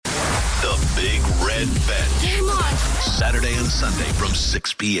Big Red Bench. Come on. Saturday and Sunday from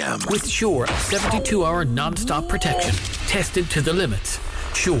 6 p.m. With Sure 72-hour non-stop protection. Tested to the limits.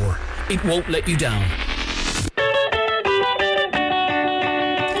 Sure, it won't let you down.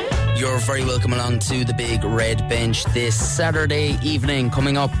 You're very welcome along to the Big Red Bench this Saturday evening.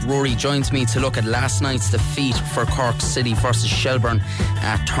 Coming up, Rory joins me to look at last night's defeat for Cork City versus Shelbourne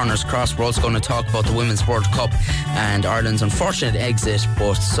at Turner's Cross. We're also going to talk about the Women's World Cup and Ireland's unfortunate exit,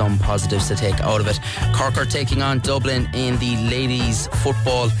 but some positives to take out of it. Cork are taking on Dublin in the Ladies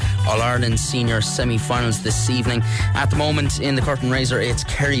Football All-Ireland Senior Semi-Finals this evening. At the moment in the curtain raiser, it's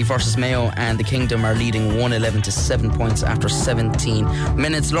Kerry versus Mayo, and the Kingdom are leading 1-11 to 7 points after 17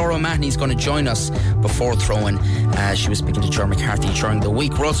 minutes. Laura O'Mahony's going to join us before throwing. She was speaking to Ger McCarthy during the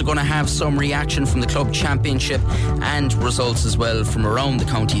week. We're also going to have some reaction from the club championship and results as well from around the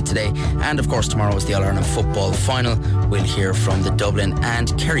county today. And of course, tomorrow is the All-Ireland football final. We'll hear from the Dublin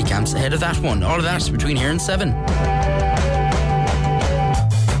and Kerry camps ahead of that one. All of that between here and 7.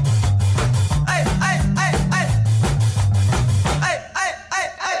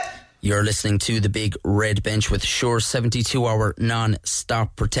 You're listening to the Big Red Bench with Sure 72-hour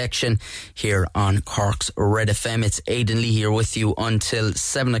non-stop protection here on Cork's Red FM. It's Aidan Lee here with you until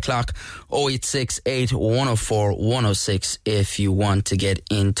 7 o'clock. 0868 104 106 if you want to get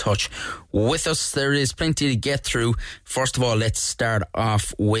in touch with us. There is plenty to get through. First of all, let's start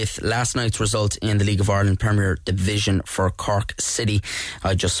off with last night's result in the League of Ireland Premier Division for Cork City.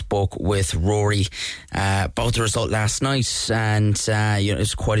 I just spoke with Rory about the result last night, and it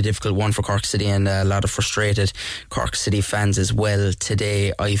was quite a difficult one for Cork City and a lot of frustrated Cork City fans as well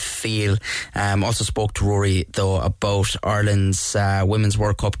today, I feel. Also spoke to Rory though about Ireland's Women's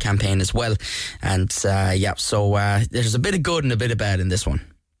World Cup campaign as well, and so there's a bit of good and a bit of bad in this one.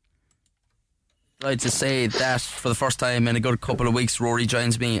 I'd like to say that for the first time in a good couple of weeks, Rory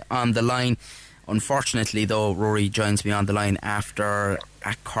joins me on the line. Unfortunately though, Rory joins me on the line after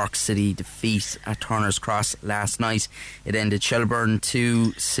a Cork City defeat at Turner's Cross last night. It ended Shelbourne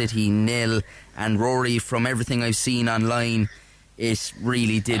 2, City 0, and Rory, from everything I've seen online, it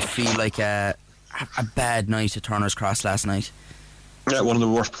really did feel like a bad night at Turner's Cross last night. Yeah, one of the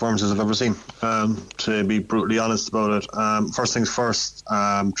worst performances I've ever seen, to be brutally honest about it. First things first,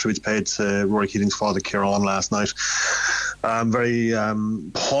 tributes paid to Rory Keating's father, Kieran, last night. Very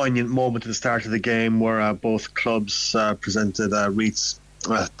poignant moment at the start of the game where both clubs presented wreaths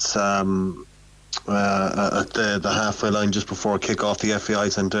at the halfway line just before kick-off. The FAI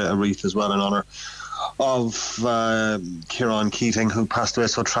sent a wreath as well in honour of Kieran Keating, who passed away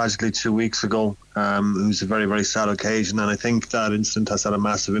so tragically 2 weeks ago. It was a very, very sad occasion, and I think that incident has had a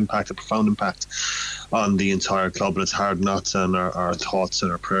massive impact, a profound impact on the entire club, and it's hard not to, and our thoughts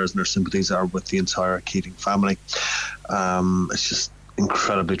and our prayers and our sympathies are with the entire Keating family. It's just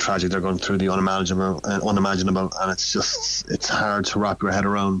incredibly tragic. They're going through the unimaginable, and it's hard to wrap your head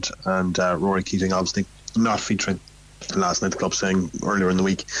around. And Rory Keating obviously not featuring last night. The club saying earlier in the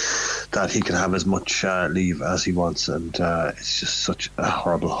week that he can have as much leave as he wants, and it's just such a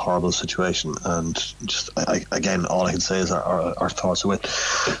horrible situation. And just again, all I can say is our thoughts are with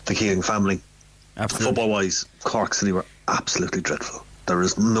the Keating family. Absolutely. Football wise, Cork City were absolutely dreadful. There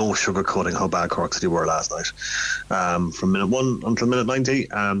is no sugarcoating how bad Cork City were last night. From minute 1 until minute 90,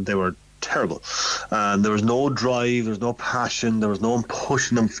 they were terrible. And there was no drive, there was no passion, there was no one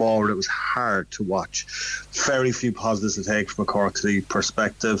pushing them forward. It was hard to watch. Very few positives to take from a Cork City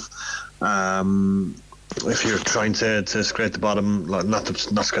perspective. If you're trying to scrape the bottom, not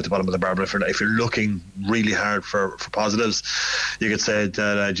scrape the bottom of the bar, but if you're looking really hard for positives, you could say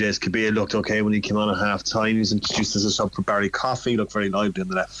that Jace Kabir looked okay when he came on at half time. He was introduced as a sub for Barry Coffey, looked very lively on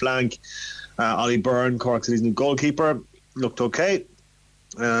the left flank. Ollie Byrne, Cork City's new goalkeeper, looked okay.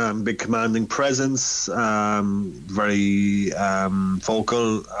 Big commanding presence, very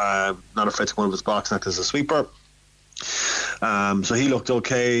vocal, not afraid to go out of his box, not as a sweeper. So he looked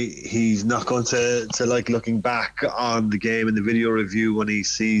okay. He's not going to like looking back on the game in the video review when he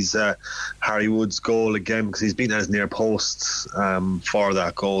sees Harry Wood's goal again, because he's been at his near posts for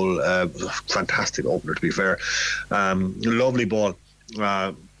that goal. Fantastic opener, to be fair. Lovely ball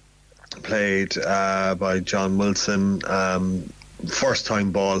played by John Wilson. First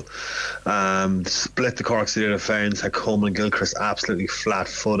time ball, split the Cork City defence, had Coleman Gilchrist absolutely flat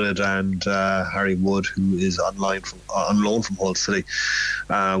footed, and Harry Wood, who is on loan from Hull City,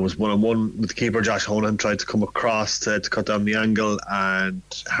 was 1-on-1 with the keeper. Josh Honan tried to come across to cut down the angle, and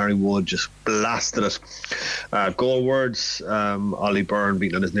Harry Wood just blasted it goalwards. Ollie Byrne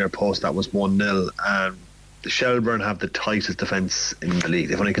beating on his near post, that was 1-0, and Shelbourne have the tightest defence in the league.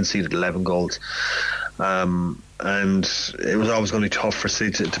 They've only conceded 11 goals. and it was always going to be tough for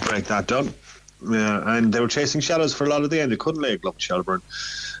City to break that down. Yeah, and they were chasing shadows for a lot of the end. They couldn't lay a glove to Shelbourne.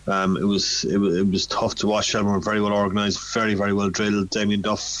 It was tough to watch. Shelbourne were very well organised, very, very well drilled. Damien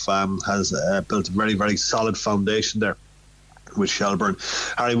Duff has built a very, very solid foundation there with Shelbourne.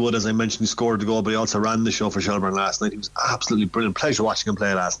 Harry Wood, as I mentioned, he scored the goal, but he also ran the show for Shelbourne last night. He was absolutely brilliant. Pleasure watching him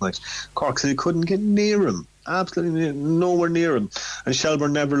play last night. Cork City couldn't get near him. Absolutely nowhere near him. And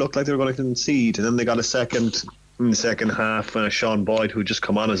Shelbourne never looked like they were going to concede. And then they got a second in the second half. Sean Boyd, who just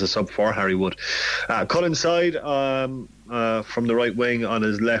come on as a sub for Harry Wood. Cut inside from the right wing on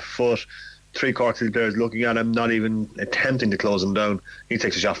his left foot. 3 Cork City players looking at him, not even attempting to close him down. He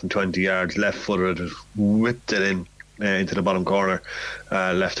takes a shot from 20 yards, left-footed, whipped it in into the bottom corner,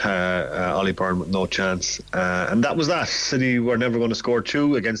 left Ollie Byrne with no chance, and that was that. City were never going to score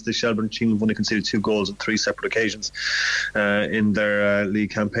 2 against the Shelbourne team. Have only conceded 2 goals on 3 separate occasions in their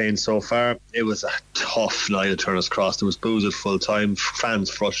league campaign so far. It was a tough night at Turner's Cross. There was booze at full time, fans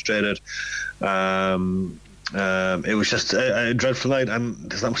frustrated. It was just a dreadful night, and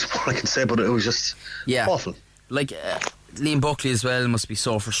there's not much more I can say, but it was just awful. Like Liam Buckley as well must be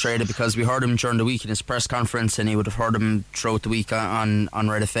so frustrated, because we heard him during the week in his press conference, and he would have heard him throughout the week on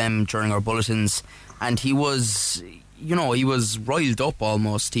Red FM during our bulletins, and he was riled up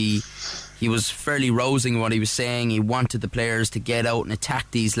almost. He was fairly rousing in what he was saying. He wanted the players to get out and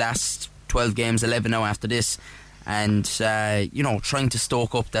attack these last 12 games, 11 now after this, and trying to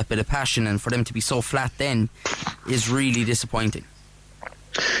stoke up that bit of passion, and for them to be so flat then is really disappointing.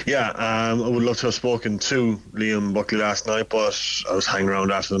 Yeah, I would love to have spoken to Liam Buckley last night, but I was hanging around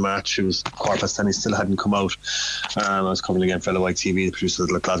after the match. It was 10:15, he still hadn't come out. I was covering again for LOI TV, the producer of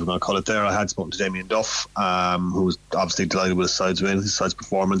the class, we're going to call it there. I had spoken to Damien Duff, who was obviously delighted with his side's win, his side's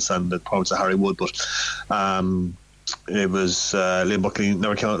performance, and the performance of Harry Wood, but it was Liam Buckley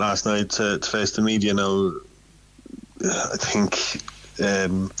never came out last night to face the media. Now, I think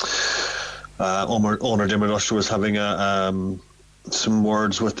owner Dimmer Usher was having some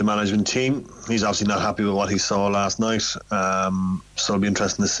words with the management team. He's obviously not happy with what he saw last night, so it'll be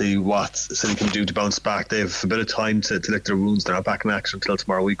interesting to see what City can do to bounce back. They have a bit of time to lick their wounds. They're not back in action until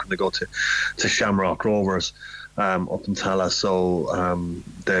tomorrow week when they go to Shamrock Rovers up in Tala, so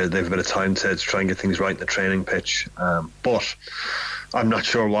they have a bit of time to try and get things right in the training pitch, but I'm not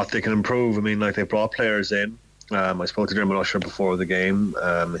sure what they can improve. I mean, like, they brought players in. I spoke to Dermot Usher before the game.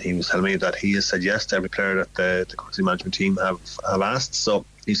 He was telling me that he has said yes to every player that the Cork City management team have asked, so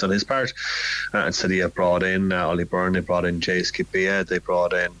he's done his part. And City have brought in Ollie Byrne, they brought in Jay Skipia, they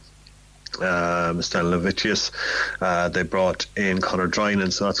brought in Stan Levitius, they brought in Conor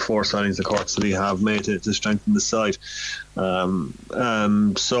Drynan, so that's 4 signings the Cork City have made to strengthen the side.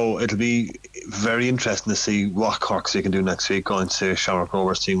 So it'll be very interesting to see what Cork City can do next week, going to Shamrock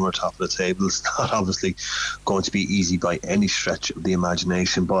Rovers team who are top of the table. It's not obviously going to be easy by any stretch of the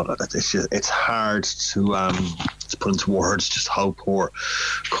imagination, but it's hard to put into words just how poor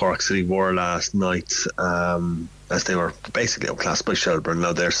Cork City were last night, as they were basically outclassed by Shelbourne.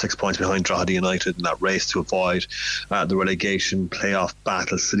 Now they're 6 points behind Drogheda United in that race to avoid the relegation playoff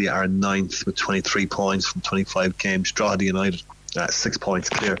battle. City are 9th with 23 points from 25 games. Drogheda United 6 points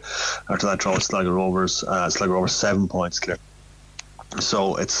clear after that draw with Sligo Rovers. Sligo Rovers 7 points clear.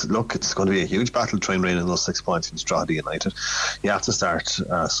 So it's going to be a huge battle to try and rein in those 6 points against Drogheda United. You have to start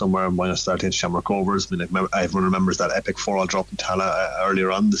somewhere, and why not start against Shamrock Rovers? I mean, everyone remembers that epic 4-all drop in Tala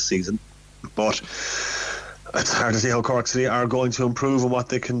earlier on this season, but it's hard to see how Cork City are going to improve and what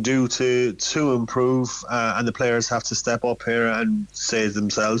they can do to improve, and the players have to step up here and say to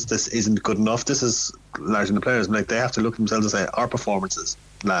themselves, this isn't good enough. This is largely the players, like, they have to look at themselves and say, our performances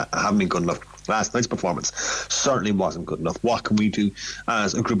haven't been good enough. Last night's performance certainly wasn't good enough. What can we do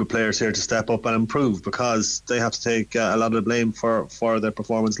as a group of players here to step up and improve? Because they have to take a lot of the blame for their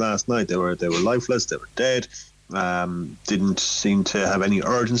performance last night. They were lifeless, they were dead. Didn't seem to have any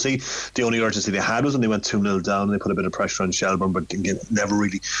urgency. The only urgency they had was when they went 2-0 down and they put a bit of pressure on Shelbourne, but never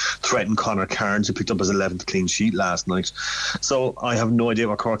really threatened Conor Cairns, who picked up his 11th clean sheet last night. So I have no idea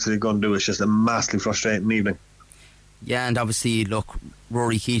what Cork City are going to do. It's just a massively frustrating evening. Yeah, and obviously, look,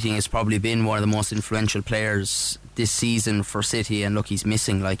 Rory Keating has probably been one of the most influential players this season for City, and look, he's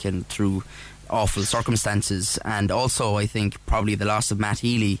missing through awful circumstances, and also I think probably the loss of Matt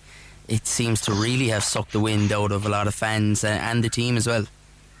Healy, it seems to really have sucked the wind out of a lot of fans and the team as well.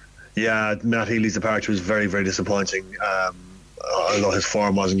 Yeah, Matt Healy's departure was very, very disappointing. although his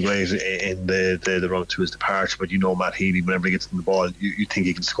form wasn't great in the run to his departure, but Matt Healy, whenever he gets in the ball, you think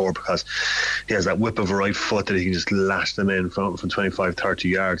he can score because he has that whip of a right foot that he can just lash them in from 25-30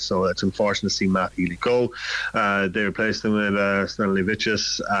 yards. So it's unfortunate to see Matt Healy go. They replaced him with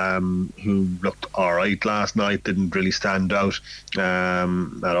Stanlevicius, who looked alright last night, didn't really stand out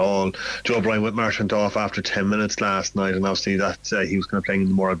at all. Joe Brian Whitmarsh went off after 10 minutes last night, and obviously that he was kind of playing in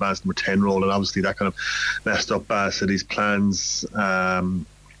the more advanced number 10 role, and obviously that kind of messed up City's plans.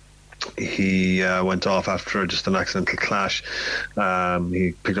 He went off after just an accidental clash.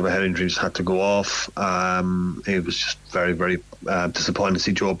 He picked up a head injury, just had to go off. It was just very, very disappointing to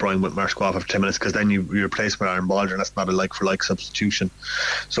see Joe Brian Whitmarsh go off after 10 minutes, because then you replace with Aaron Baldry, and that's not a like-for-like substitution.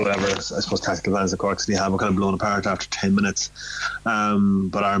 So whatever, I suppose, tactical plans the Cork City have were kind of blown apart after 10 minutes.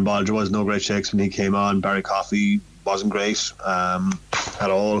 But Aaron Baldry was no great shakes when he came on. Barry Coffey wasn't great at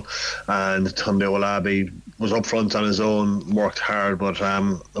all, and Tunde Olabi was up front on his own, worked hard, but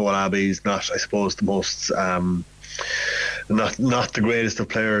Olabi's not, I suppose, the most not the greatest of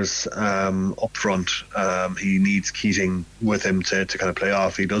players up front. He needs Keating with him to kind of play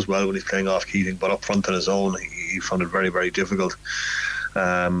off. He does well when he's playing off Keating, but up front on his own, he found it very, very difficult,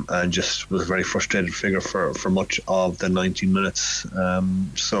 and just was a very frustrated figure for much of the 19 minutes.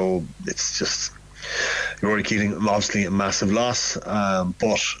 So it's just Rory Keating, obviously a massive loss,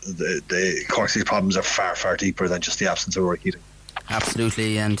 but the Cork City problems are far, far deeper than just the absence of Rory Keating.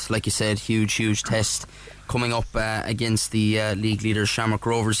 Absolutely, and like you said, huge test coming up against the league leaders Shamrock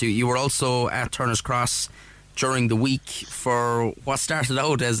Rovers. You were also at Turner's Cross during the week for what started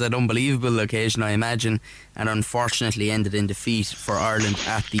out as an unbelievable occasion, I imagine, and unfortunately ended in defeat for Ireland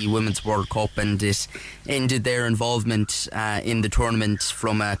at the Women's World Cup, and it ended their involvement in the tournament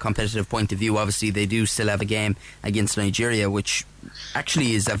from a competitive point of view. Obviously they do still have a game against Nigeria, which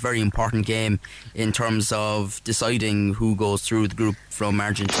actually is a very important game in terms of deciding who goes through the group from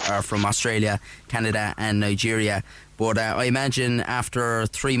Australia, Canada and Nigeria. But I imagine after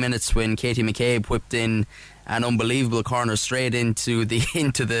 3 minutes, when Katie McCabe whipped in an unbelievable corner straight into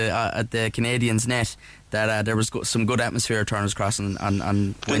the Canadians' net, that there was some good atmosphere at Turner's Cross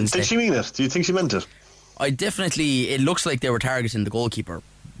on Wednesday. Did she mean it? Do you think she meant it? It looks like they were targeting the goalkeeper,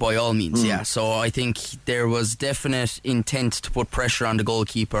 by all means, yeah. So I think there was definite intent to put pressure on the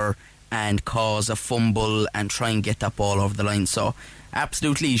goalkeeper and cause a fumble and try and get that ball over the line. So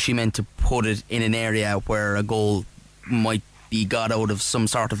absolutely she meant to put it in an area where a goal might be got out of some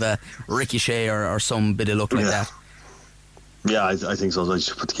sort of a ricochet or some bit of luck like that. Yeah, I think so. I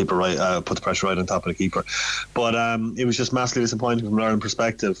just put the keeper right, put the pressure right on top of the keeper. But it was just massively disappointing from an Ireland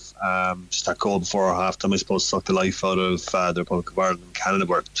perspective. Just that goal before half time, I suppose, sucked the life out of the Republic of Ireland and Canada,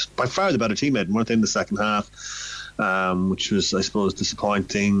 were by far the better team, weren't they, in the second half, which was, I suppose,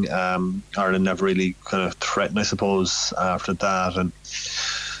 disappointing. Ireland never really kind of threatened, I suppose, after that, and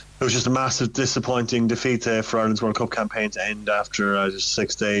it was just a massive disappointing defeat for Ireland's World Cup campaign to end after just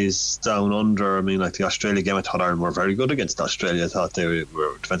 6 days down under. I mean, like the Australia game, I thought Ireland were very good against Australia. I thought they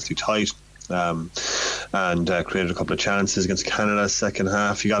were defensively tight, and created a couple of chances against Canada second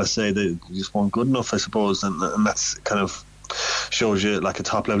half. You got to say they just weren't good enough, I suppose, and that's kind of shows you, like, a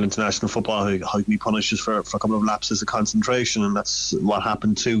top level international football, how you can be punished just for a couple of lapses of concentration, and that's what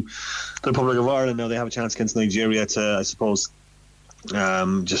happened to the Republic of Ireland. Now they have a chance against Nigeria to, I suppose,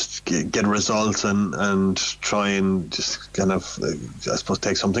 just get a result and try and just kind of, I suppose,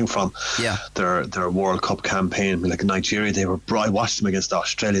 take something from their World Cup campaign. I mean, like Nigeria, I watched them against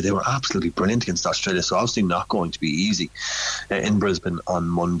Australia. They were absolutely brilliant against Australia, so obviously not going to be easy in Brisbane on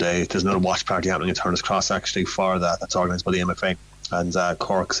Monday. There's another watch party happening at Turner's Cross actually for that. That's organised by the MFA and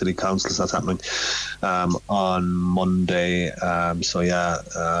Cork City Council. So that's happening on Monday.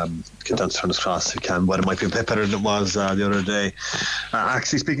 Get down to Turner's Cross if you can. Weather might be a bit better than it was the other day.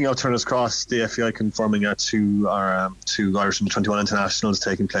 Actually, speaking of Turner's Cross, the FAI confirming two Irish under-21 internationals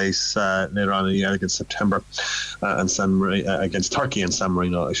taking place later on in the year against September and against Turkey and San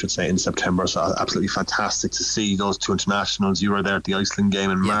Marino, I should say, in September. So absolutely fantastic to see those two internationals. You were there at the Iceland game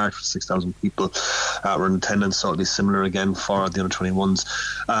in March with 6,000 people were in attendance, so it'll be similar again for the under-21s.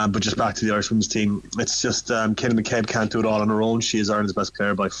 But just back to the Irish women's team, it's just Katie McCabe can't do it all on her own. She is Ireland's best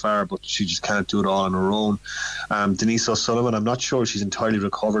player by far, but she just can't do it all on her own. Denise O'Sullivan, I'm not sure she's entirely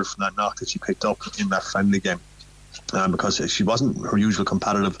recovered from that knock that she picked up in that friendly game, because she wasn't her usual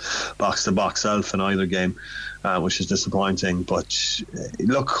competitive box-to-box self in either game, which is disappointing. But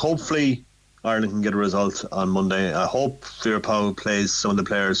look, hopefully Ireland can get a result on Monday. I hope Vera Pauw plays some of the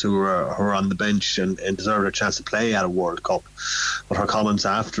players who are on the bench and deserve a chance to play at a World Cup. But her comments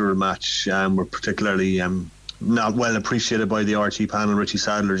after a match were particularly not well appreciated by the RT panel. Richie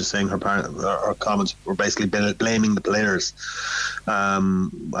Sadler just saying her comments were basically blaming the players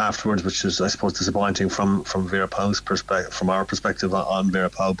afterwards, which is, I suppose, disappointing from Vera Pauw's perspective, from our perspective on Vera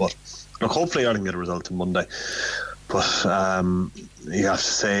Pauw. But look, hopefully I can get a result on Monday. But you have to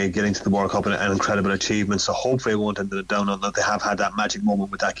say, getting to the World Cup an incredible achievement. So hopefully it won't end it down on that. They have had that magic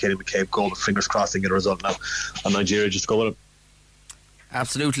moment with that Katie McCabe goal. But fingers crossed they get a result now. And Nigeria just go with it.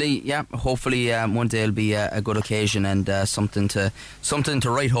 Absolutely, yeah. Hopefully one day it'll be a good occasion and something to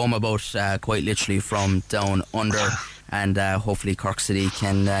write home about, quite literally, from down under. And hopefully Cork City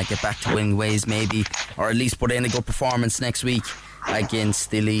can get back to winning ways, maybe, or at least put in a good performance next week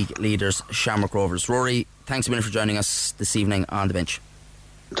against the league leaders, Shamrock Rovers. Rory, thanks a minute for joining us this evening on the bench.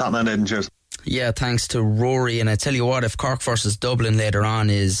 Top man, Aidan, cheers. Yeah, thanks to Rory. And I tell you what, if Cork versus Dublin later on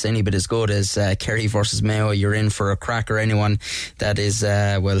is any bit as good as Kerry versus Mayo, you're in for a cracker. Anyone that is,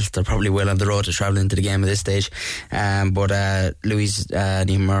 well, they're probably well on the road to travel into the game at this stage. But Louise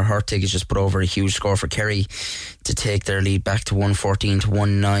Niemer Hurtig has just put over a huge score for Kerry to take their lead back to 114 to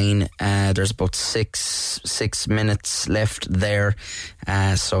 1-9. There's about six minutes left there.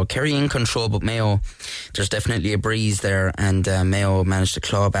 So Kerry in control, but Mayo, there's definitely a breeze there, and Mayo managed to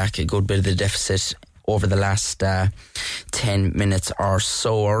claw back a good bit of the deficit over the last 10 minutes or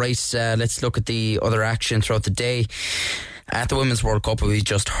so. Alright, let's look at the other action throughout the day. At the Women's World Cup, we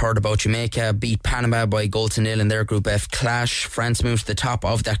just heard about Jamaica beat Panama by 1-0 in their Group F clash. France moved to the top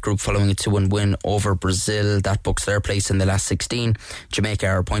of that group following a 2-1 win over Brazil. That books their place in the last 16. Jamaica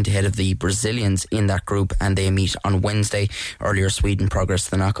are a point ahead of the Brazilians in that group, and they meet on Wednesday. Earlier, Sweden progressed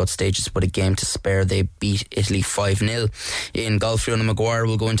to the knockout stages with a game to spare. They beat Italy 5-0. In golf, Fiona Maguire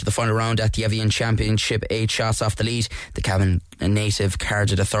will go into the final round at the Evian Championship, 8 shots off the lead. The Cavan native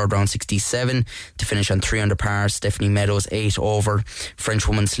carded a third round 67 to finish on 3 under par. Stephanie Meadows 8 over. French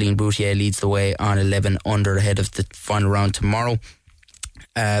woman Celine Boutier leads the way on 11 under ahead of the final round tomorrow.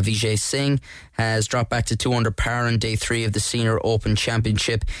 Vijay Singh has dropped back to 2 under par on day 3 of the Senior Open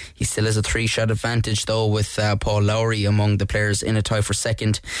Championship. He still has a 3-shot advantage though, with Paul Lowry among the players in a tie for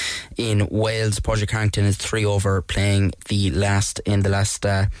second. In Wales, Padraig Harrington is 3 over, playing in the last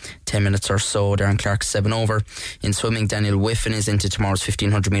 10 minutes or so. Darren Clark 7 over. In swimming, Daniel Whiffen is into tomorrow's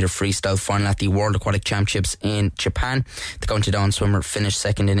 1500 metre freestyle final at the World Aquatic Championships in Japan. The County Down swimmer finished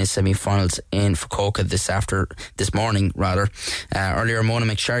second in his semi-finals in Fukuoka this morning. Earlier, Mona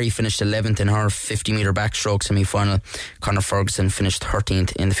McSharry finished 11th in her 50 metre backstroke semi-final. Conor Ferguson finished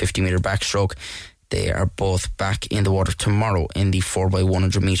 13th in the 50 metre backstroke. They are both back in the water tomorrow in the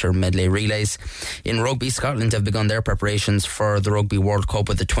 4x100 metre medley relays. In rugby, Scotland have begun their preparations for the Rugby World Cup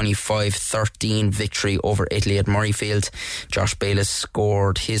with a 25-13 victory over Italy at Murrayfield. Josh Bayliss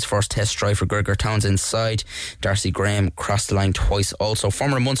scored his first test try for Gregor Townsend's side. Darcy Graham crossed the line twice also.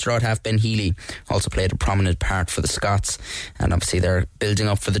 Former Munster out half Ben Healy also played a prominent part for the Scots, and obviously they're building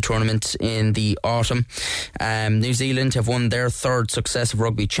up for the tournament in the autumn. New Zealand have won their third successive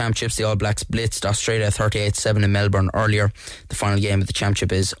rugby championships. The All Blacks blitzed Australia 38-7 in Melbourne earlier. The final game of the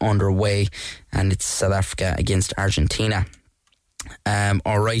championship is underway, and it's South Africa against Argentina.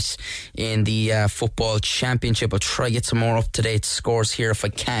 Alright, in the football championship, I'll try to get some more up-to-date scores here if I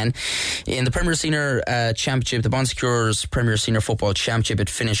can. In the Premier Senior Championship, the Bon Secours Premier Senior Football Championship,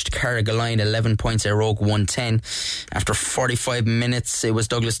 it finished Carrigaline 11 points, Rogue 110. After 45 minutes, it was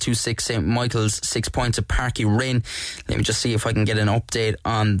Douglas 2-6, St Michael's 6 points at Parky Rin. Let me just see if I can get an update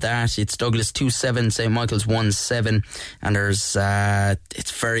on that. It's Douglas 2-7, St Michael's 1-7, and there's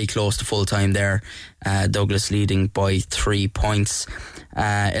it's very close to full time there. Douglas leading by 3 points.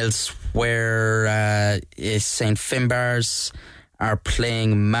 Elsewhere, St Finbarrs are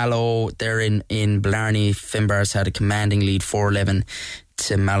playing Mallow. They're in Blarney. Finbarrs had a commanding lead 4-11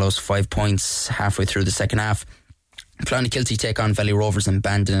 to Mallow's 5 points halfway through the second half. Clonakilty take on Valley Rovers and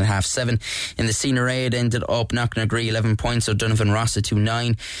Bandon at 7:30. In the Senior A, it ended up Knocknagree 11 points, O'Donovan Ross at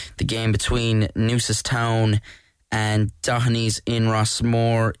 2-9. The game between Newcestown and Doheny's in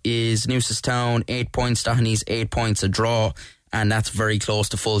Rossmore is Newcestown 8 points, Doheny's 8 points, a draw, and that's very close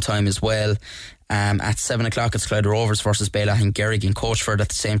to full time as well. At 7 o'clock, it's Clyde Rovers versus Bailagh and Gerrig in Coachford. At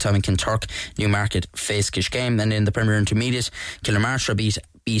the same time in Kinturk, Newmarket face Kishgame. And in the Premier Intermediate, Kilnamarshall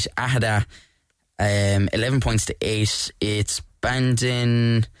beat Ahada 11 points to 8. It's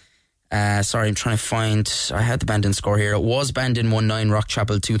Bandon. Sorry, I'm trying to find. I had the Bandon score here. It was Bandon 1-9,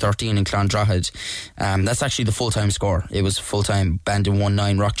 Rockchapel 2-13 in Clondrahid. That's actually the full-time score. It was full-time Bandon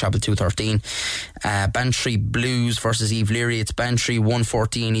 1-9, Rockchapel 2-13. Bantry Blues versus Eve Leary. It's Bantry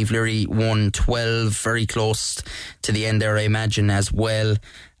 1-14, Eve Leary 1-12. Very close to the end there, I imagine, as well.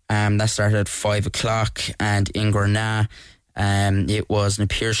 That started at 5 o'clock. And in Granagh, It was Na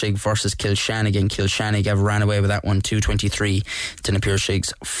Piarsaigh versus Kilshannig, and Kilshannig have ran away with that one 2-23 to Na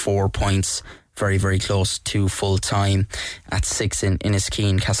Piarsaig's 4 points. Very, very close to full time. At 6 in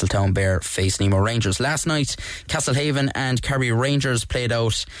Inniskeen, Castletown Bear face Nemo Rangers. Last night, Castlehaven and Kerry Rangers played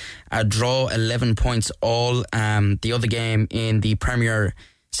out a draw, 11 points all. The other game in the Premier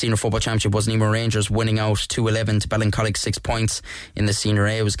Senior Football Championship was Nemo Rangers winning out 2-11 to Ballincollig, 6 points. In the Senior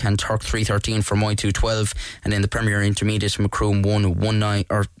A was Canturk 3-13 for Moy 2-12, and in the Premier Intermediate Macroom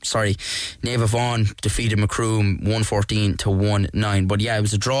Neva Vaughan defeated Macroom 1-14 to 1-9. But yeah, it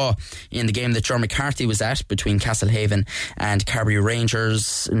was a draw in the game that John McCarthy was at between Castlehaven and Kerry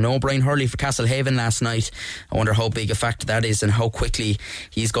Rangers. No Brian Hurley for Castlehaven last night. I wonder how big a factor that is and how quickly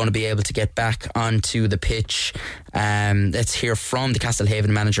he's going to be able to get back onto the pitch. Let's hear from the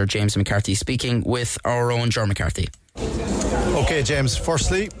Castlehaven manager, James McCarthy, speaking with our own John McCarthy. Okay, James,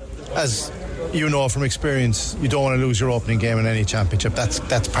 firstly, as you know from experience, you don't want to lose your opening game in any championship.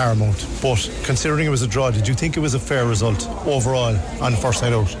 That's paramount. But considering it was a draw, did you think it was a fair result overall on the first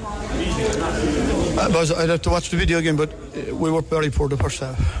night out? I'd have to watch the video again, but we were very poor the first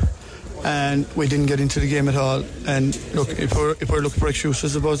half and we didn't get into the game at all. And look, if we're looking for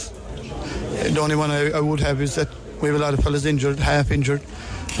excuses about, the only one I would have is that we have a lot of fellas injured, half injured,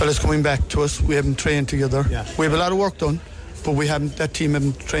 fellas coming back to us. We haven't trained together. Yeah. We have a lot of work done, but that team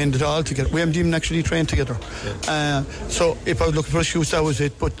haven't trained at all together. We haven't even actually trained together. Yeah. So if I was looking for excuses, that was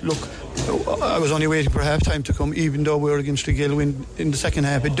it. But look, I was only waiting for half time to come, even though we were against the Gale win in the second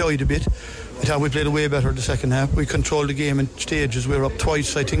half. It died a bit. I thought we played way better the second half. We controlled the game in stages. We were up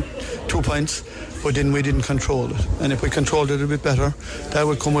twice, I think, 2 points, but then we didn't control it. And if we controlled it a bit better, that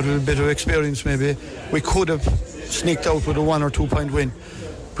would come with a bit of experience maybe. We could have sneaked out with a 1 or 2 point win,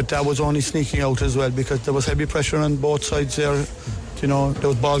 but that was only sneaking out as well, because there was heavy pressure on both sides there. You know, there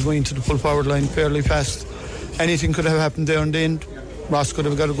was balls going to the full forward line fairly fast. Anything could have happened there in the end. Ross could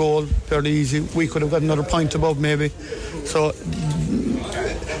have got a goal fairly easy. We could have got another point above maybe. So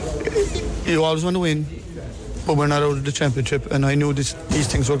you always want to win, but we're not out of the championship. And I knew these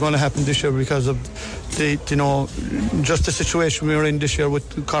things were going to happen this year because of just the situation we were in this year with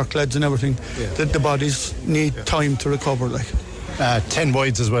the Cork lads and everything. That the bodies need time to recover. 10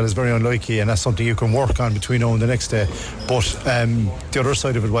 wides as well is very unlikely, and that's something you can work on between now and the next day. But the other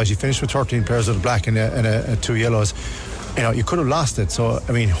side of it was you finished with 13 pairs of the black and 2 yellows. You know, you could have lost it. So,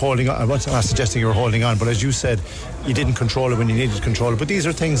 I mean, holding on, I'm not suggesting you were holding on, but as you said, you didn't control it when you needed to control it. But these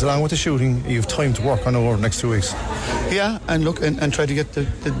are things, along with the shooting, you have time to work on over the next 2 weeks. Yeah, and look, and try to get the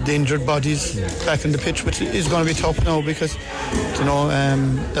injured bodies back in the pitch, which is going to be tough now because,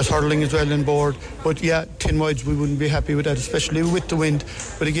 there's hurling as well on board. But yeah, 10 wides, we wouldn't be happy with that, especially with the wind.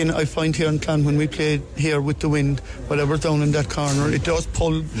 But again, I find here in Clan, when we play here with the wind, whatever's down in that corner, it does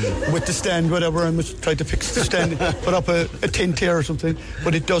pull with the stand, whatever. I must try to fix the stand, put up a tent here or something,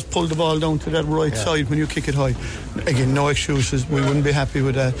 but it does pull the ball down to that right side when you kick it high. Again, no excuses. We wouldn't be happy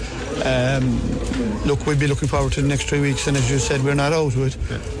with that. Look, we'd be looking forward to the next 3 weeks, and as you said, we're not out of it.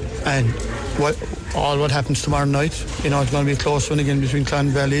 And what happens tomorrow night, it's going to be a close one again between Clan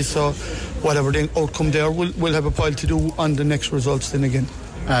and Valley. So whatever the outcome there, we'll have a pile to do on the next results then again.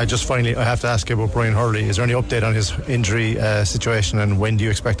 Just finally, I have to ask you about Brian Hurley. Is there any update on his injury situation, and when do you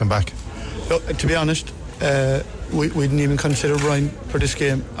expect him back? To be honest, we didn't even consider Brian for this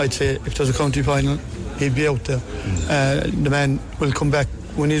game. I'd say if there's a county final, he'd be out there. The man will come back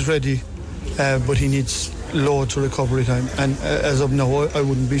when he's ready, but he needs loads of recovery time, and as of now I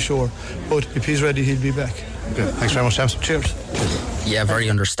wouldn't be sure, but if he's ready he'll be back. Okay. Thanks very much, James. Cheers. Yeah, very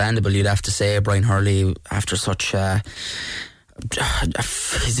understandable, you'd have to say. Brian Hurley, after such a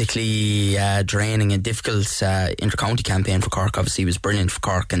physically draining and difficult inter-county campaign for Cork. Obviously he was brilliant for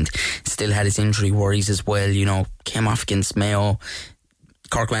Cork and still had his injury worries as well. Came off against Mayo.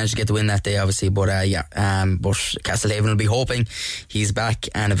 Cork managed to get the win that day, obviously, but Castlehaven will be hoping he's back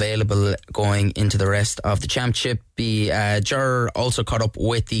and available going into the rest of the championship. Ger also caught up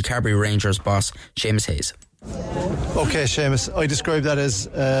with the Carbery Rangers boss, Seamus Hayes. Okay, Seamus, I described that as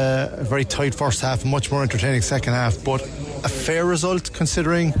a very tight first half, a much more entertaining second half, but a fair result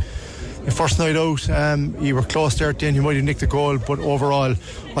considering your first night out. You were close there at the end, you might have nicked a goal, but overall,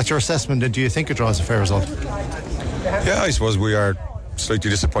 what's your assessment? Do you think a draw is a fair result? Yeah, I suppose we are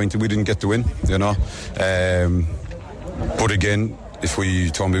slightly disappointed we didn't get the win, but again, if we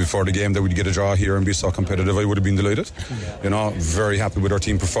told me before the game that we'd get a draw here and be so competitive, I would have been delighted. Very happy with our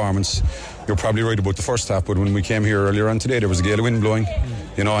team performance. You're probably right about the first half, but when we came here earlier on today, there was a gale of wind blowing,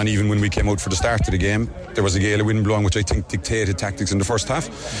 and even when we came out for the start of the game, there was a gale of wind blowing, which I think dictated tactics in the first half.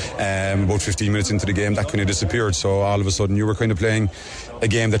 About 15 minutes into the game, that kind of disappeared, so all of a sudden you were kind of playing a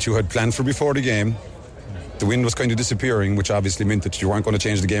game that you had planned for before the game, the wind was kind of disappearing, which obviously meant that you weren't going to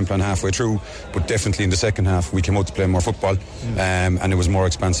change the game plan halfway through, but definitely in the second half we came out to play more football, and it was more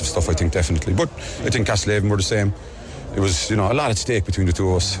expansive stuff, I think, definitely. But I think Castlehaven were the same. It was, a lot at stake between the two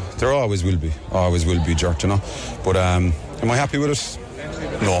of us. There always will be, Gert, But am I happy with it?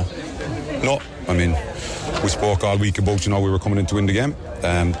 No. I mean, we spoke all week about, we were coming in to win the game.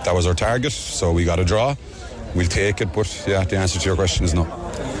 That was our target, so we got a draw. We'll take it, but yeah, the answer to your question is no.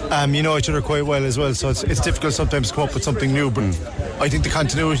 You know each other quite well as well, so it's difficult sometimes to come up with something new, but I think the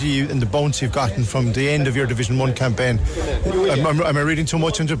continuity and the bounce you've gotten from the end of your Division 1 campaign, am I reading too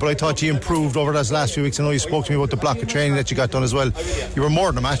much into it? But I thought you improved over those last few weeks. I know you spoke to me about the block of training that you got done as well. You were more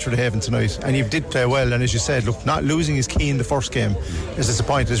than a match for the Haven tonight, and you did play well, and as you said, look, not losing is key in the first game, as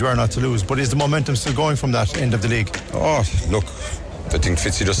disappointed as we are not to lose, but is the momentum still going from that end of the league? Oh, look, I think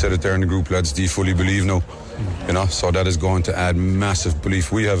Fitzy just said it there in the group, lads. Do you fully believe now? So that is going to add massive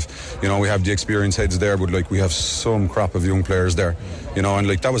belief. We have the experienced heads there, but we have some crop of young players there, and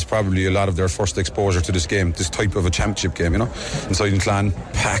that was probably a lot of their first exposure to this game, this type of a championship game, inside in Clan,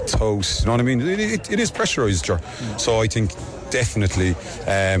 packed house, you know what I mean? It is pressurised, sure. So I think definitely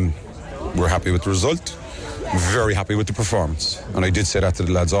we're happy with the result. Very happy with the performance, and I did say that to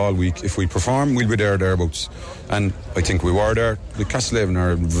the lads all week. If we perform, we'll be thereabouts, and I think we were there. The Castlehaven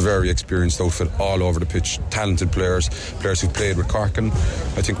are a very experienced outfit all over the pitch, talented players who've played with Cork, and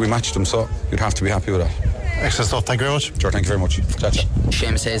I think we matched them, so you'd have to be happy with that. Excellent stuff, thank you very much. Sure, thank you very much.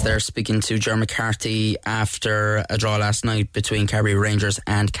 Seamus Hayes there speaking to Ger McCarthy after a draw last night between Kerry Rangers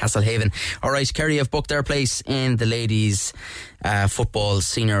and Castlehaven. Alright, Kerry have booked their place in the ladies football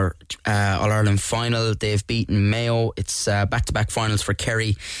senior All-Ireland final. They've beaten Mayo. It's back-to-back finals for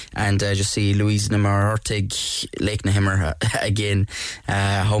Kerry, and just see Louise Nimmer-Hurtig, Lakenhimmer again.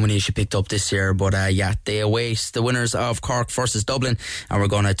 How many has she picked up this year? But they await the winners of Cork versus Dublin, and we're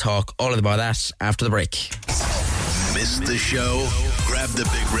going to talk all about that after the break. Missed the show? Grab the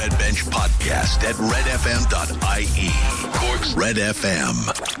Big Red Bench podcast at redfm.ie. Cork's Red FM.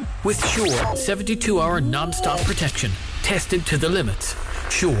 With Sure 72-hour non-stop protection, tested to the limits.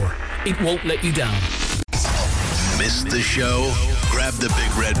 Sure, it won't let you down. Missed the show? Grab the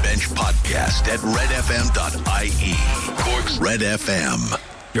Big Red Bench podcast at redfm.ie. Cork's Red FM.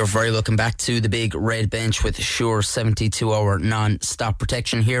 You're very welcome back to the Big Red Bench with Sure 72-hour non-stop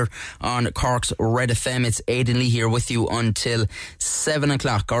protection here on Cork's Red FM. It's Aidan Lee here with you until 7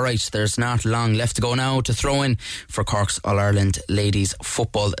 o'clock. Alright, there's not long left to go now to throw in for Cork's All-Ireland ladies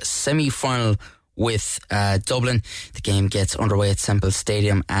football semi-final with Dublin. The game gets underway at Semple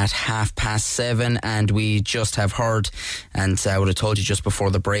Stadium at 7:30, and we just have heard, and I would have told you just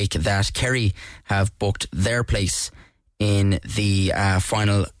before the break, that Kerry have booked their place in the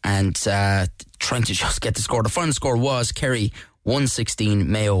final, and trying to just get the score. The final score was Kerry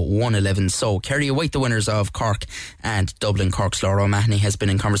 116, Mayo 111. So Kerry await the winners of Cork and Dublin. Cork's Laura O'Mahony has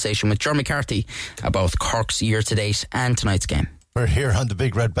been in conversation with Ger McCarthy about Cork's year to date and tonight's game. We're here on the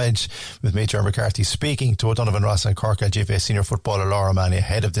Big Red Bench with me, Ger McCarthy, speaking to O'Donovan Ross and Cork LGFA senior footballer Laura O'Mahony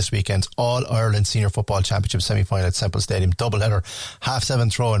ahead of this weekend's All-Ireland Senior Football Championship semi-final at Semple Stadium. Doubleheader,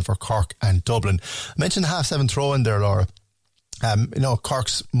 7:30 throw-in for Cork and Dublin. I mentioned 7:30 throw-in there, Laura.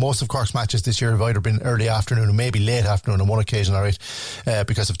 Most of Cork's matches this year have either been early afternoon or maybe late afternoon on one occasion, alright,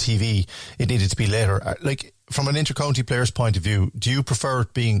 because of TV. It needed to be later. From an inter-county player's point of view, do you prefer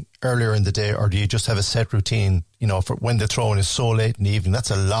it being earlier in the day, or do you just have a set routine, for when the throw-in is so late in the evening? That's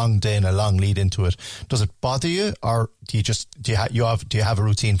a long day and a long lead into it. Does it bother you, or do you have a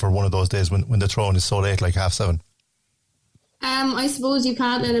routine for one of those days when the throw-in is so late, like 7:30? I suppose you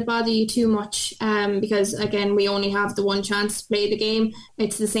can't let it bother you too much, because again, we only have the one chance to play the game.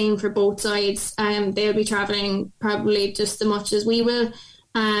 It's the same for both sides. They'll be travelling probably just as much as we will.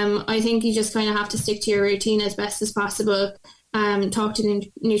 I think you just kind of have to stick to your routine as best as possible. Talk to the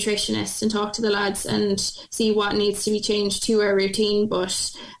nutritionist and talk to the lads and see what needs to be changed to our routine.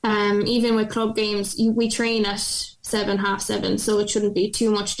 But even with club games, we train at 7:30, so it shouldn't be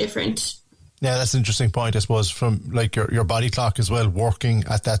too much different. Yeah, that's an interesting point, I suppose, from your body clock as well, working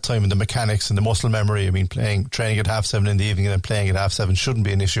at that time, and the mechanics and the muscle memory. I mean, training at 7:30 in the evening and then playing at 7:30 shouldn't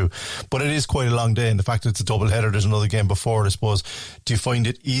be an issue. But it is quite a long day, and the fact that it's a double header, there's another game before it, I suppose. Do you find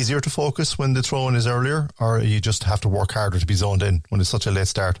it easier to focus when the throw-in is earlier, or you just have to work harder to be zoned in when it's such a late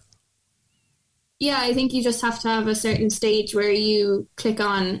start? Yeah, I think you just have to have a certain stage where you click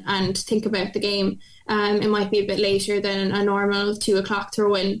on and think about the game. It might be a bit later than a normal 2 o'clock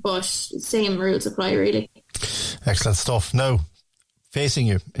throw-in, but same rules apply, really. Excellent stuff. Now, Facing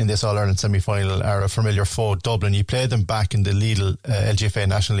you in this All-Ireland semi-final are a familiar foe, Dublin. You played them back in the Lidl LGFA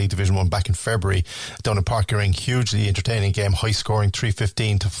National League Division 1 back in February down in Park Ring. Hugely entertaining game, high scoring,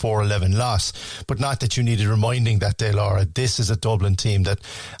 3-15 to 4-11 loss. But not that you needed reminding that day, Laura. This is a Dublin team that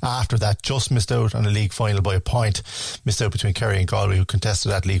after that just missed out on a league final by a point. Missed out between Kerry and Galway, who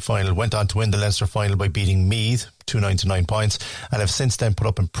contested that league final. Went on to win the Leinster final by beating Meath 2-9 to 9 points, and have since then put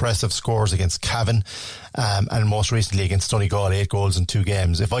up impressive scores against Cavan and most recently against Donegal, 8 goals in 2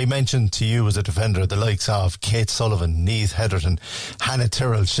 games. If I mentioned to you as a defender the likes of Kate Sullivan, Niamh Heatherton, Hannah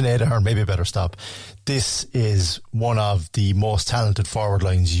Tyrrell, Sinead Ahern, maybe better stop. This is one of the most talented forward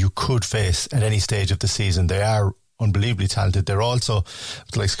lines you could face at any stage of the season. They are unbelievably talented. They're also,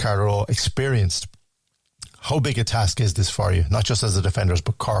 like Carlo, experienced. How big a task is this for you? Not just as the defenders,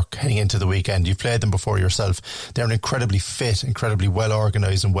 but Cork heading into the weekend. You've played them before yourself. They're an incredibly fit, incredibly well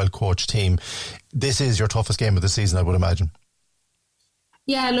organised and well coached team. This is your toughest game of the season, I would imagine.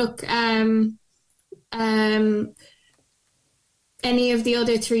 Yeah, look, any of the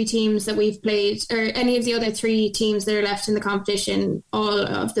other 3 teams that we've played, or any of the other 3 teams that are left in the competition, all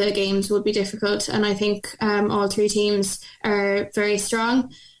of the games would be difficult. And I think all 3 teams are very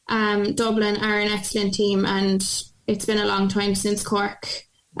strong. Dublin are an excellent team, and it's been a long time since Cork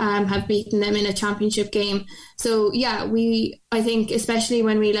have beaten them in a championship game. So yeah, I think especially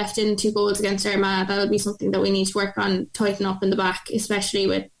when we left in 2 goals against Armagh, that'll be something that we need to work on, tighten up in the back, especially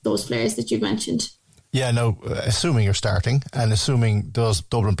with those players that you've mentioned. Yeah, no, assuming you're starting and assuming those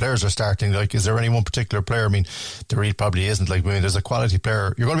Dublin players are starting, like, is there any one particular player? I mean, there really probably isn't. Like, I mean, there's a quality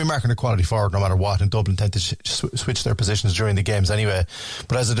player. You're going to be marking a quality forward no matter what, and Dublin tend to switch their positions during the games anyway.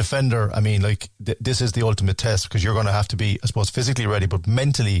 But as a defender, I mean, like, this is the ultimate test, because you're going to have to be, I suppose, physically ready, but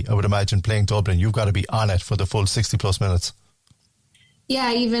mentally, I would imagine, playing Dublin, you've got to be on it for the full 60 plus minutes.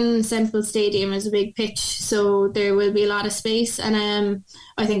 Yeah, even Semple Stadium is a big pitch, so there will be a lot of space, and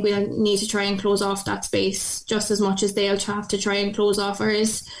I think we'll need to try and close off that space just as much as they'll have to try and close off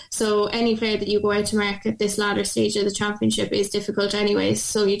ours. So any player that you go out to mark at this latter stage of the championship is difficult anyways,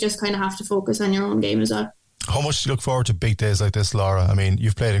 so you just kind of have to focus on your own game as well. How much do you look forward to big days like this, Laura? I mean,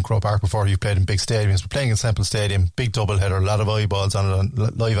 you've played in Croke Park before, you've played in big stadiums, but playing in Semple Stadium, big doubleheader, a lot of eyeballs on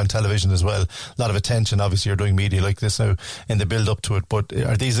it, live on television as well, a lot of attention. Obviously, you're doing media like this now in the build up to it, but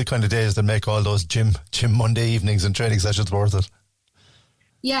are these the kind of days that make all those gym Monday evenings and training sessions worth it?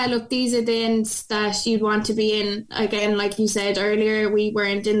 Yeah, look, these are the ends that you'd want to be in. Again, like you said earlier, we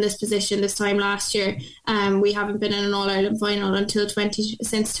weren't in this position this time last year. We haven't been in an All-Ireland final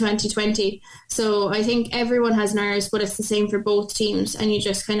since 2020. So I think everyone has nerves, but it's the same for both teams, and you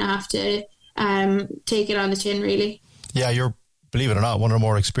just kind of have to take it on the chin, really. Yeah, you're, believe it or not, one of the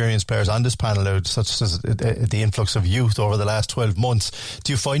more experienced players on this panel now, such as the influx of youth over the last 12 months.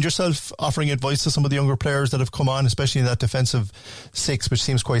 Do you find yourself offering advice to some of the younger players that have come on, especially in that defensive 6, which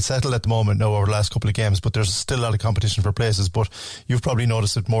seems quite settled at the moment now over the last couple of games, but there's still a lot of competition for places? But you've probably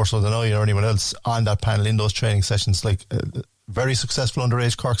noticed it more so than I or anyone else on that panel in those training sessions. Like, very successful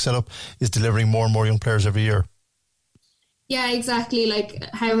underage Cork setup is delivering more and more young players every year. Yeah, exactly. Like,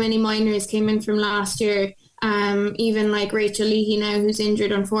 how many minors came in from last year? Even like Rachel Leahy now, who's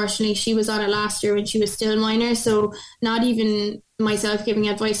injured, unfortunately, she was on it last year when she was still minor. So not even myself giving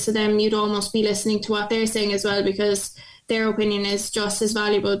advice to them, you'd almost be listening to what they're saying as well, because their opinion is just as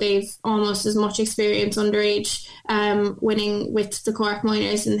valuable. They've almost as much experience underage, winning with the Cork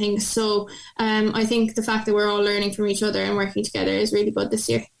minors and things. So I think the fact that we're all learning from each other and working together is really good this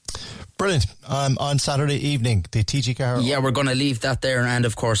year. Brilliant. On Saturday evening, the TG car. Yeah, we're going to leave that there. And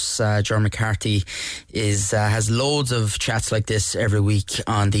of course, John McCarthy has loads of chats like this every week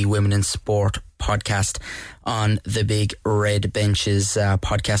on the Women in Sport podcast on the Big Red Benches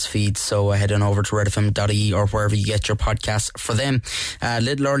podcast feed. So head on over to redfm.ie or wherever you get your podcasts for them. A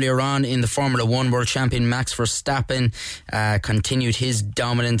little earlier on in the Formula 1, world champion Max Verstappen continued his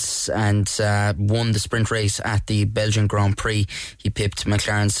dominance and won the sprint race at the Belgian Grand Prix. He pipped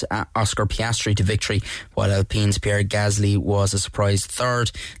McLaren's Oscar Piastri to victory, while Alpine's Pierre Gasly was a surprise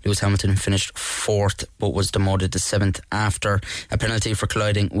third. Lewis Hamilton finished fourth but was demoted to seventh after a penalty for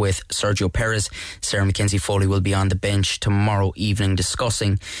colliding with Sergio Perez. Sarah Mackenzie-Foley will be on the bench tomorrow evening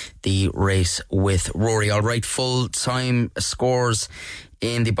discussing the race with Rory. All right, full-time scores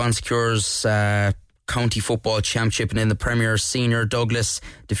in the Bon Secours County Football Championship, and in the Premier Senior, Douglas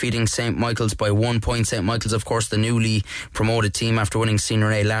defeating St Michael's by 1 point. St Michael's, of course, the newly promoted team after winning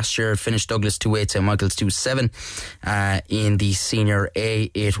Senior A last year, finished Douglas 2-8, St Michael's 2-7. In the Senior A,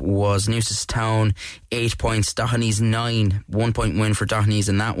 it was Newcestown 8 points, Doheny's 9, 1 point win for Doheny's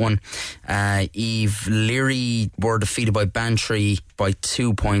in that one. Eve Leary were defeated by Bantry by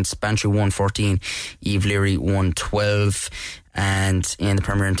 2 points. Bantry won 14, Eve Leary won 12. And in the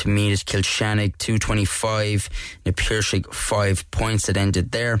Premier Intermediate, Kilshannig 225, Na Piarsaigh 5 points. It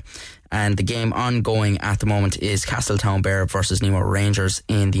ended there. And the game ongoing at the moment is Castletown Bear versus Nemo Rangers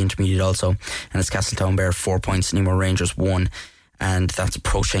in the Intermediate also. And it's Castletown Bear 4 points, Nemo Rangers 1. And that's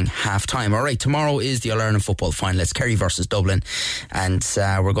approaching half time. All right, tomorrow is the All-Ireland football final. It's Kerry versus Dublin. And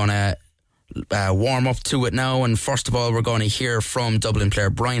we're going to warm up to it now. And first of all, we're going to hear from Dublin player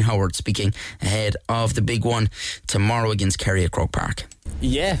Brian Howard speaking ahead of the big one tomorrow against Kerry at Croke Park.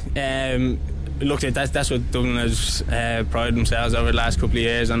 Yeah, look, that's what Dublin has prided themselves over the last couple of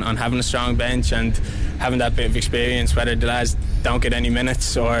years on having a strong bench and having that bit of experience, whether the lads don't get any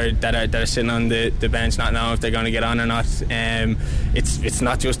minutes or that are sitting on the bench not knowing if they're going to get on or not. It's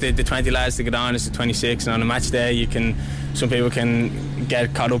not just the 20 lads to get on, it's the 26, and on a match day some people can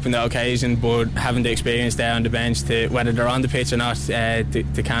get caught up in that occasion, but having the experience there on the bench, to whether they're on the pitch or not,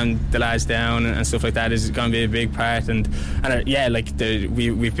 to calm the lads down and stuff like that is going to be a big part. And yeah, like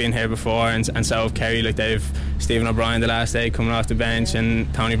we've been here before, and so have Kerry. Like they've Stephen O'Brien the last day coming off the bench,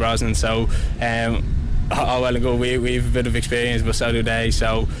 and Tony Brosnan. So all well and good, we have a bit of experience, but so do they.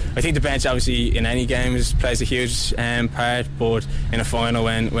 So I think the bench obviously in any game plays a huge part, but in a final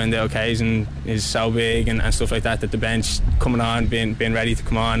when the occasion is so big and stuff like that the bench coming on, being ready to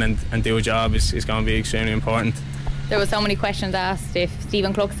come on and do a job is going to be extremely important. There were so many questions asked if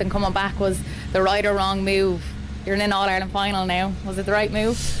Stephen Cluxton coming back was the right or wrong move. You're in an All-Ireland final now. Was it the right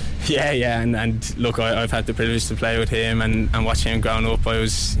move? Yeah, and look, I've had the privilege to play with him and watch him growing up.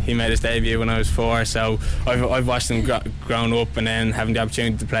 He made his debut when I was 4, so I've watched him growing up, and then having the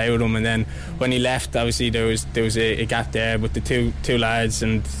opportunity to play with him. And then when he left, obviously there was a gap there. But the two lads,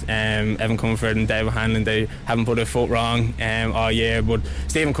 and Evan Comfort and Dave O'Hanlon, they haven't put a foot wrong all year. But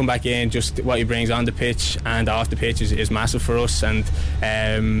Stephen come back in, just what he brings on the pitch and off the pitch is massive for us. And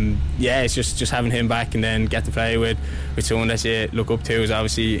yeah, it's just having him back and then get to play with someone that you look up to is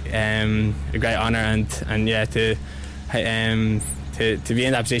obviously a great honour, and yeah, to be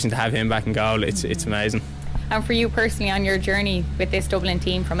in that position to have him back in goal, it's amazing. And for you personally, on your journey with this Dublin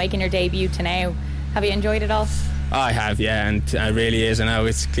team from making your debut to now, have you enjoyed it all? I have, yeah, and it really is. I know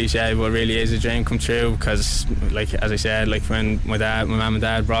it's cliche, but it really is a dream come true, because, like as I said, like when my mum and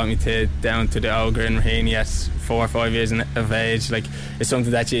dad brought me down to the Ogre in Raheny at 4 or 5 years of age, like it's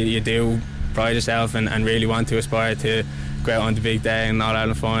something that you do pride yourself and really want to aspire to go out on the big day in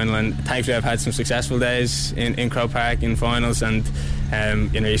All-Ireland final. And thankfully I've had some successful days in Croke Park in finals, and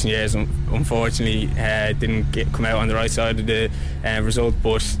in recent years unfortunately didn't come out on the right side of the result.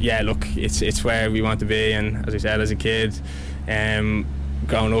 But yeah, look, it's where we want to be, and as I said, as a kid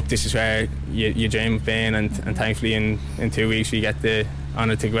growing up, this is where you dream of being, and thankfully in 2 weeks we get the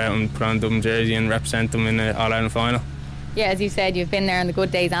honour to go out and put on a Dublin jersey and represent them in the All-Ireland final. Yeah, as you said, you've been there on the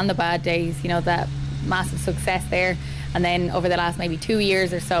good days and the bad days, you know, that massive success there, and then over the last maybe 2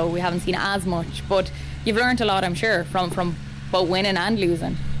 years or so we haven't seen as much, but you've learnt a lot, I'm sure, from both winning and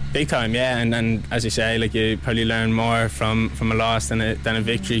losing. Big time, yeah, and as you say, like you probably learn more from a loss than a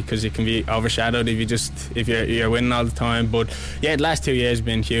victory, because it can be overshadowed if you're winning all the time. But yeah, the last 2 years have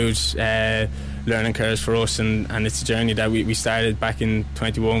been huge learning curves for us, and it's a journey that we started back in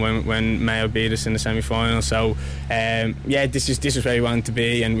 21 when Mayo beat us in the semi-final. So yeah, this is where we want to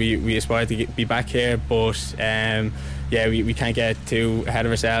be, and we aspire to be back here, but yeah, we can't get too ahead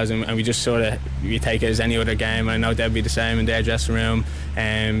of ourselves, and we just we take it as any other game. I know they'll be the same in their dressing room,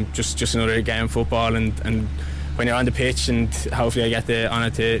 just another game of football, and when you're on the pitch, and hopefully I get the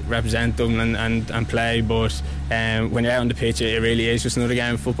honour to represent Dublin and play, but when you're out on the pitch, it really is just another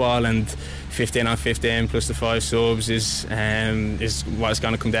game of football, and 15 on 15 plus the 5 subs is what it's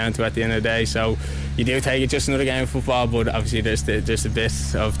going to come down to at the end of the day. So you do take it just another game of football, but obviously there's a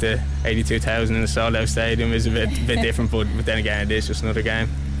bit of the 82,000 in the sold-out stadium is a bit different, but then again it is just another game.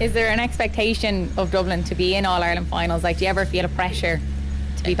 Is there an expectation of Dublin to be in All-Ireland finals? Like, do you ever feel a pressure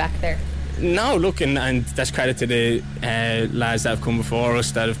to be back there? No, look, and that's credit to the lads that have come before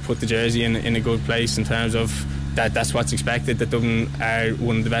us that have put the jersey in a good place in terms of that's what's expected, that Dublin are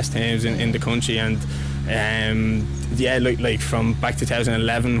one of the best teams in the country. And yeah, like from back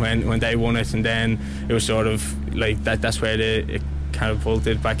 2011 when they won it, and then it was sort of like that's where it kind of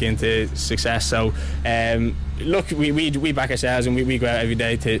vaulted back into success. So look, we back ourselves, and we go out every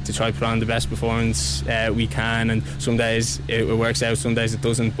day to try to put on the best performance we can, and some days it works out, some days it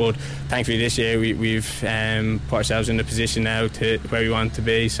doesn't, but thankfully this year we've put ourselves in a position now to where we want to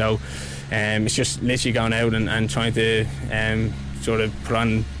be. So it's just literally going out and trying to sort of put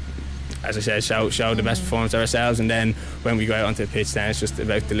on, as I said, show the best performance of ourselves, and then when we go out onto the pitch, then it's just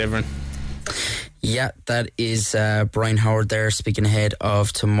about delivering. Yeah, that is Brian Howard there, speaking ahead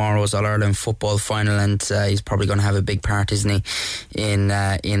of tomorrow's All-Ireland football final, and he's probably going to have a big part, isn't he, in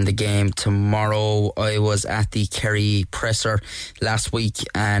the game tomorrow. I was at the Kerry presser last week,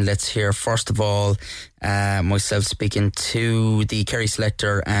 and let's hear first of all myself speaking to the Kerry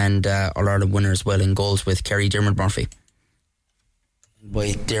selector and All-Ireland winner as well in goals with Kerry, Dermot Murphy.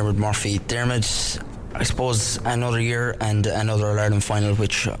 By Dermot Murphy. Dermot, I suppose another year and another All-Ireland final,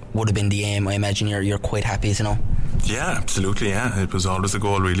 which would have been the aim. I imagine you're quite happy to know. Yeah, absolutely. Yeah, it was always a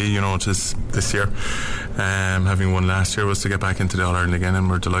goal, really. You know, just this year, having won last year, was to get back into the All-Ireland again, and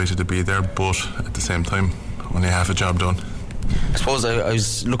we're delighted to be there. But at the same time, only half a job done. I suppose I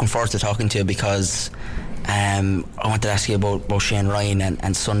was looking forward to talking to you because I wanted to ask you about Shane Ryan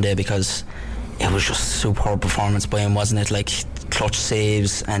and Sunday, because it was just a superb performance by him, wasn't it? Like, clutch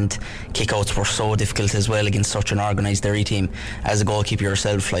saves and kick-outs were so difficult as well against such an organised Derry team. As a goalkeeper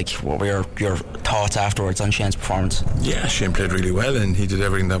yourself, like, what were your thoughts afterwards on Shane's performance? Yeah, Shane played really well, and he did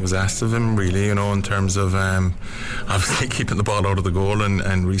everything that was asked of him, really, you know, in terms of obviously keeping the ball out of the goal and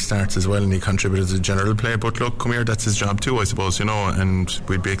restarts as well, and he contributed to the general play. But look, come here, that's his job too, I suppose, you know, and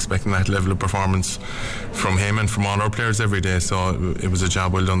we'd be expecting that level of performance from him and from all our players every day. So it was a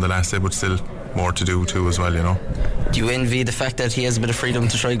job well done the last day, but still more to do too as well, you know. Do you envy the fact that he has a bit of freedom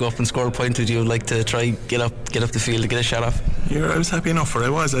to try go up and score a point? Would you like to try get up the field to get a shot off? Yeah, I was happy enough where I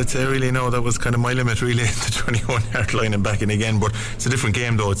was. I'd say, really, no, that was kind of my limit, really, at the 21-yard line and back in again. But it's a different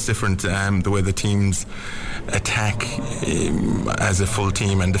game, though. It's different the way the teams attack as a full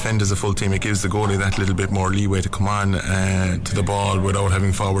team and defend as a full team. It gives the goalie that little bit more leeway to come on to the ball without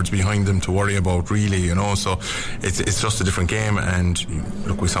having forwards behind them to worry about, really, you know. So it's just a different game. And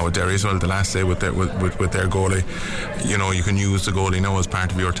look, we saw with Derry as well the last day with their goalie. You know, you can use the goalie now as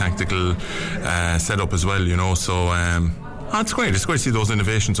part of your tactical setup as well, you know. So it's great. It's great to see those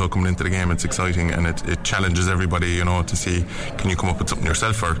innovations all coming into the game. It's exciting, and it challenges everybody, you know, to see, can you come up with something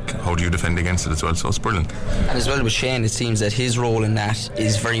yourself, or how do you defend against it as well. So it's brilliant. And as well with Shane, it seems that his role in that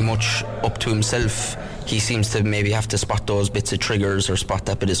is very much up to himself. He seems to maybe have to spot those bits of triggers or spot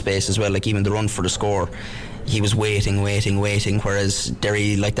that bit of space as well. Like even the run for the score, he was waiting, whereas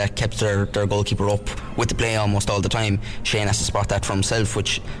Derry, like that, kept their goalkeeper up with the play almost all the time. Shane has to spot that for himself,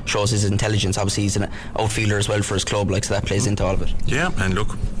 which shows his intelligence. Obviously he's an outfielder as well for his club, like, so that plays into all of it. Yeah, and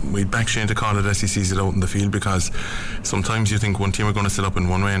look, we'd back Shane to call it as he sees it out in the field, because sometimes you think one team are going to set up in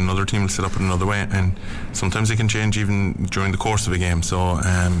one way and another team will set up in another way, and sometimes it can change even during the course of a game. So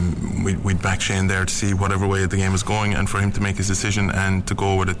we'd back Shane there to see whatever way the game is going, and for him to make his decision and to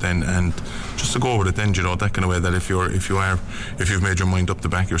go with it then, and just to go with it then, you know, that kind of way, that if you've made your mind up to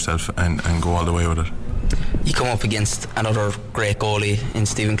back yourself and go all the way with it. You come up against another great goalie in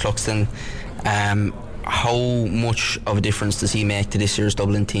Stephen Cluxton. How much of a difference does he make to this year's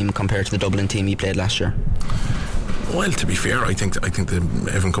Dublin team compared to the Dublin team he played last year? Well, to be fair, I think that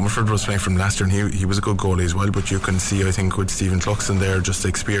Evan Comerford was playing from last year, and he was a good goalie as well. But you can see, I think, with Stephen Cluxton there, just the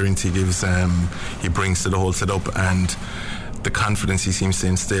experience he gives, he brings to the whole setup, and the confidence he seems to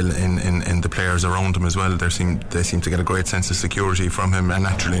instill in the players around him as well. They seem to get a great sense of security from him, and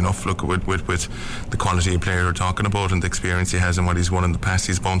naturally enough, look, with the quality of player you're talking about and the experience he has and what he's won in the past,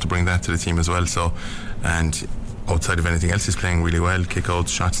 he's bound to bring that to the team as well. So, and outside of anything else, he's playing really well.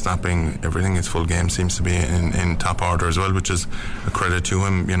 Kick-outs, shot stopping, everything, his full game seems to be in top order as well, which is a credit to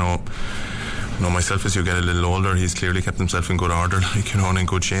him. You know, myself, as you get a little older, he's clearly kept himself in good order, like, you know, and in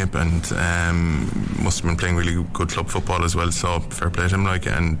good shape, and must have been playing really good club football as well. So fair play to him, like,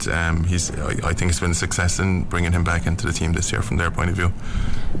 and I think it's been a success in bringing him back into the team this year from their point of view.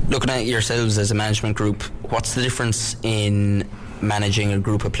 Looking at yourselves as a management group, what's the difference in managing a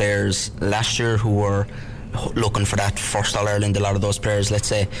group of players last year who were looking for that first All-Ireland? A lot of those players, let's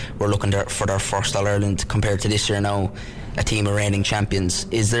say, were looking for their first All-Ireland, compared to this year now, a team of reigning champions.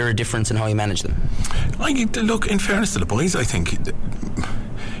 Is there a difference in how you manage them? Look, in fairness to the boys, I think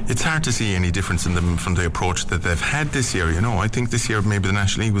it's hard to see any difference in them from the approach that they've had this year. You know, I think this year maybe the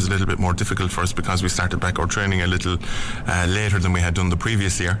National League was a little bit more difficult for us because we started back our training a little later than we had done the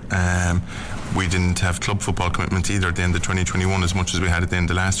previous year. We didn't have club football commitments either at the end of 2021 as much as we had at the end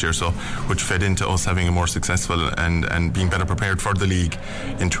of last year, so which fed into us having a more successful and being better prepared for the league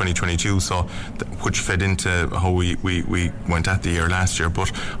in 2022, so which fed into how we went at the year last year.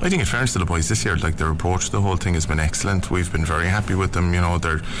 But I think in fairness to the boys this year, like, their approach to the whole thing has been excellent. We've been very happy with them. You know,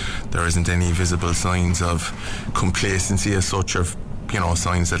 there isn't any visible signs of complacency as such, of, you know,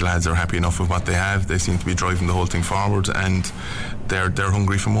 signs that lads are happy enough with what they have. They seem to be driving the whole thing forward, and they're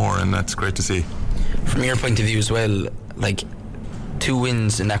hungry for more, and that's great to see. From your point of view as well, like, 2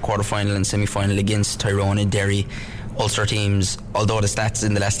 wins in that quarter-final and semi-final against Tyrone and Derry, Ulster teams, although the stats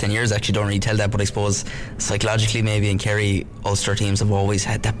in the last 10 years actually don't really tell that, but I suppose psychologically maybe in Kerry, Ulster teams have always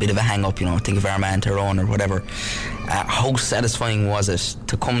had that bit of a hang up, think of Armagh, Tyrone or whatever. How satisfying was it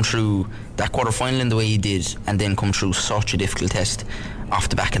to come through that quarter-final in the way you did and then come through such a difficult test off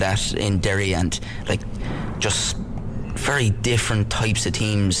the back of that in Derry, and just very different types of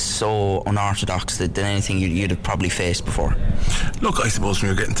teams, so unorthodox than anything you'd have probably faced before? Look, I suppose when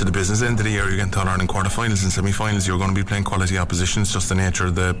you're getting to the business end of the year, you're getting to All-Ireland quarterfinals and semi-finals, you're going to be playing quality oppositions, just the nature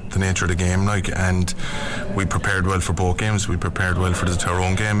of the nature of the game, and we prepared well for both games. We prepared well for the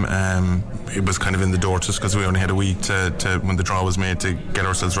Tyrone game. It was kind of in the door just because we only had a week to when the draw was made to get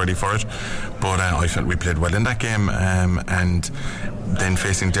ourselves ready for it, but I felt we played well in that game, and then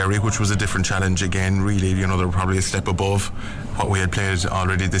facing Derry, which was a different challenge again, really, they were probably a step above what we had played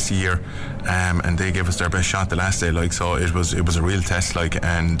already this year, and they gave us their best shot the last day, so it was a real test,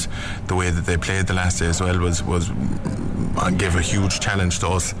 and the way that they played the last day as well was gave a huge challenge to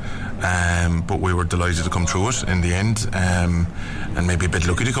us, but we were delighted to come through it in the end, and maybe a bit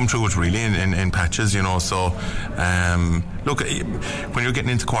lucky to come through it really in patches, so look, when you're getting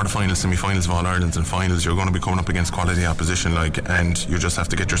into quarterfinals, semi-finals of All-Irelands and finals, you're going to be coming up against quality opposition, and you just have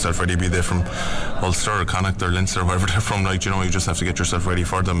to get yourself ready, be they from Ulster or Connacht or Leinster or wherever they're from, you just have to get yourself ready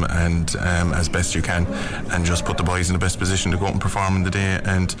for them, and as best you can, and just put the boys in the best position to go out and perform in the day,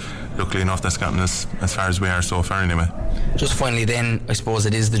 and luckily enough that's gotten us as far as we are so far anyway. Just finally then, I suppose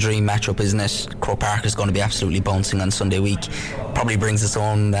it is the dream matchup, isn't it? Croke Park is going to be absolutely bouncing on Sunday week, probably brings its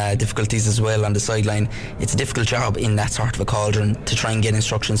own difficulties as well on the sideline. It's a difficult job in that sort of a cauldron to try and get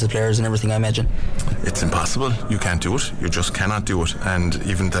instructions to players and everything, I imagine. It's impossible. You can't do it. You just cannot do it. And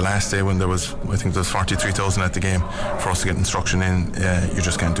even the last day when there was 43,000 at the game, for us to get instruction in, you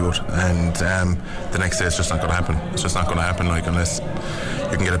just can't do it. And the next day it's just not going to happen. It's just not going to happen, unless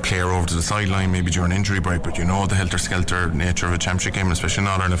you can get a player over to the sideline maybe during injury break, but the helter-skelter nature of a championship game, especially in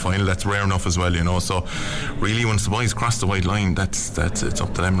All-Ireland final, that's rare enough as well, so really once the boys cross the white line, it's up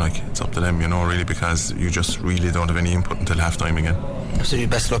to them, it's up to them, really, because you just really don't have any input until half-time again. Absolutely,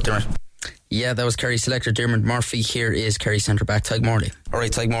 best of luck, Dermot. Yeah, that was Kerry selector Dermot Murphy. Here is Kerry centre back Tadhg Morley.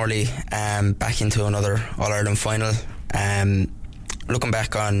 Alright, Tadhg Morley, back into another All-Ireland final. Looking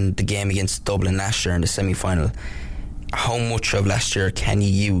back on the game against Dublin last year in the semi-final, how much of last year can you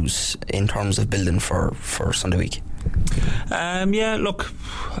use in terms of building for Sunday week?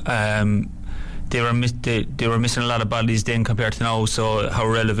 They were missing a lot of bodies then compared to now, so how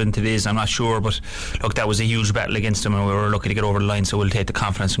relevant it is I'm not sure, but look, that was a huge battle against them and we were lucky to get over the line, so we'll take the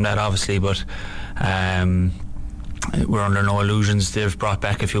confidence from that obviously, but we're under no illusions. They've brought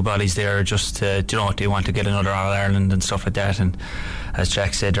back a few bodies there just to, they want to get another All-Ireland and stuff like that, and as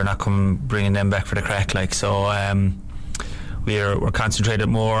Jack said, they're not bringing them back for the crack, so we're concentrated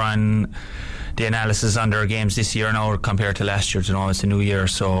more on the analysis on their games this year now compared to last year. It's a new year,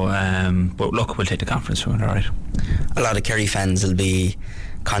 so but look, we'll take the conference from it. Alright. A lot of Kerry fans will be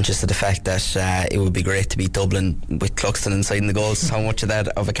conscious of the fact that it would be great to beat Dublin with Cluxton inside the goals. How much of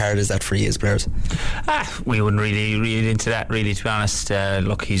a card is that for you as players? We wouldn't really read into that, really, to be honest.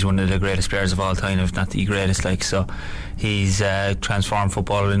 Look, he's one of the greatest players of all time, if not the greatest, so he's transformed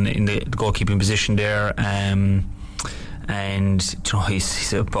football in the goalkeeping position there, and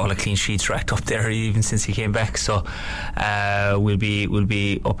he's all the clean sheets racked up there even since he came back, so we'll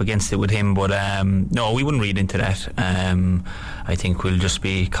be up against it with him, but no, we wouldn't read into that. I think we'll just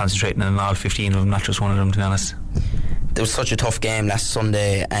be concentrating on all 15 of them, not just one of them, to be honest. There was such a tough game last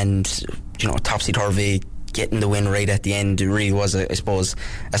Sunday, and topsy-turvy, getting the win right at the end, it really was, I suppose,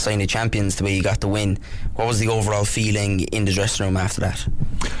 a sign of champions the way you got the win. What was the overall feeling in the dressing room after that?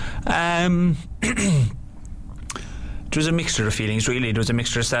 There was a mixture of feelings, really. There was a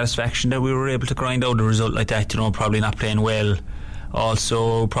mixture of satisfaction that we were able to grind out a result like that, probably not playing well.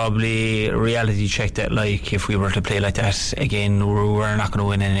 Also, probably a reality check that, if we were to play like that again, we're not going to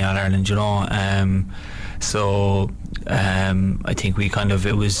win any All-Ireland, So I think we we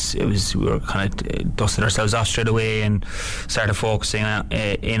were kind of dusted ourselves off straight away and started focusing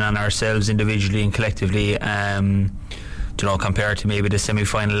in on ourselves individually and collectively. Compared to maybe the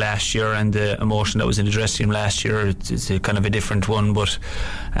semi-final last year and the emotion that was in the dressing room last year, it's a kind of a different one, but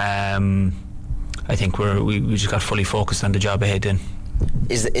I think we just got fully focused on the job ahead then.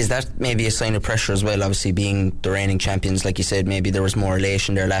 Is that maybe a sign of pressure as well, obviously being the reigning champions? Like you said, maybe there was more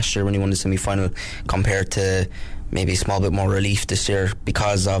elation there last year when you won the semi-final compared to maybe a small bit more relief this year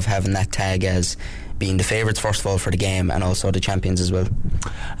because of having that tag as being the favourites first of all for the game and also the champions as well?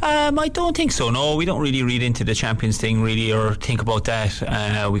 I don't think so, no. We don't really read into the champions thing really or think about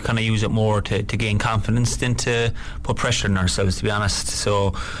that. We kind of use it more to gain confidence than to put pressure on ourselves, to be honest.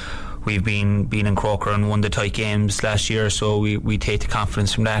 So we've been in Croker and won the tight games last year, so we take the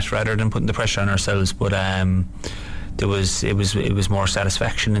confidence from that rather than putting the pressure on ourselves. But it was more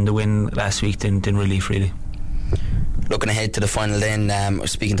satisfaction in the win last week than relief, really. Looking ahead to the final then,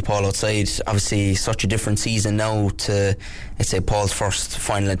 speaking to Paul outside, obviously such a different season now to, let's say, Paul's first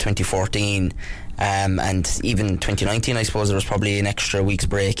final in 2014, and even 2019. I suppose there was probably an extra week's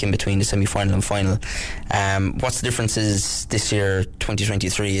break in between the semi-final and final. What's the differences this year,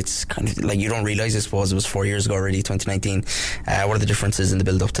 2023? It's kind of like you don't realise, I suppose, it was 4 years ago already, 2019. What are the differences in the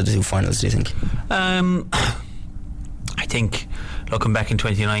build-up to the two finals, do you think? I think looking back in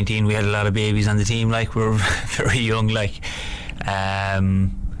 2019, we had a lot of babies on the team. Like, we were very young, like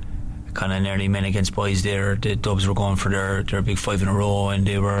kind of nearly men against boys there. The Dubs were going for their big 5 in a row, and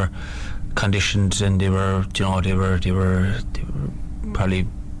they were conditioned, and they were probably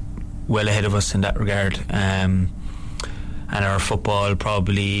well ahead of us in that regard. And our football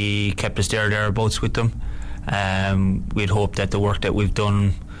probably kept us thereabouts with them. We'd hope that the work that we've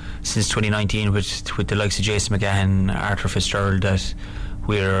done since 2019 with the likes of Jason McGahan, Arthur Fitzgerald, that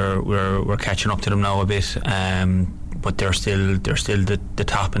we're catching up to them now a bit, but they're still the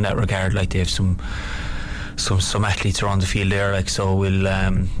top in that regard. Like, they have some athletes around the field there, like, so we'll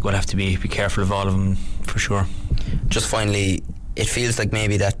have to be careful of all of them for sure. Just finally, it feels like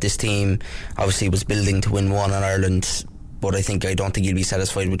maybe that this team obviously was building to win one in Ireland, but I don't think you'll be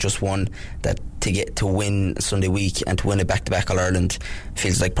satisfied with just one. That to get to win Sunday week and to win a back-to-back All-Ireland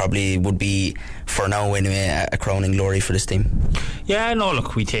feels like probably would be, for now anyway, a crowning glory for this team. Yeah, no,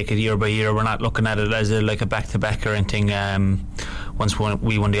 look, we take it year by year. We're not looking at it as a back-to-back or anything. Once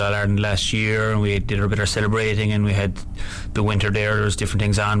we won the All-Ireland last year, and we did a bit of celebrating, and we had the winter there was different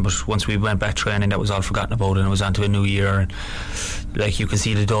things on, but once we went back training, that was all forgotten about, and it was on to a new year. And like, you can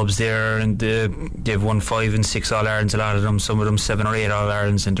see the Dubs there, and they've won 5 and 6 All-Irelands, a lot of them, some of them 7 or 8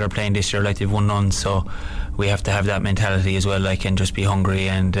 All-Irelands, and they're playing this year like they've won none. So we have to have that mentality as well, like, and just be hungry,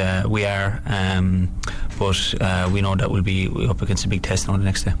 and we are, but we know that we'll be up against a big test now the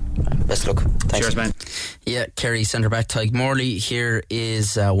next day. Best of luck. Thanks. Cheers, man. Yeah, Kerry centre back Tyke Morley. Here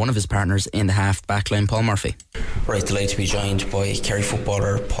is one of his partners in the half back line, Paul Murphy. Right, delighted to be joined by Kerry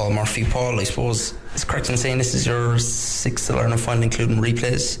footballer Paul Murphy. Paul, I suppose it's correct in saying this is your 6th All-Ireland final, including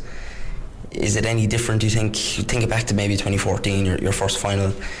replays. Is it any different, do you think? You think it back to maybe 2014, your first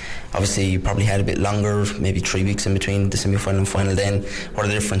final. Obviously you probably had a bit longer, maybe 3 weeks in between the semi-final and final then. What are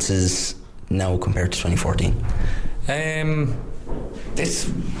the differences now compared to 2014? I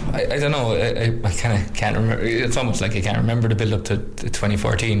don't know. I kind of can't remember. It's almost like I can't remember the build up to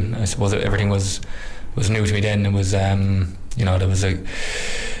 2014. I suppose everything was new to me then. It was there was a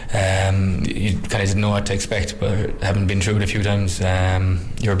you kind of didn't know what to expect, but having been through it a few times,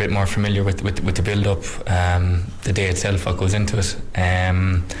 you're a bit more familiar with the build up, the day itself, what goes into it,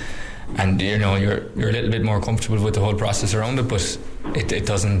 and you're a little bit more comfortable with the whole process around it. But it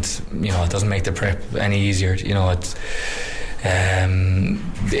doesn't make the prep any easier.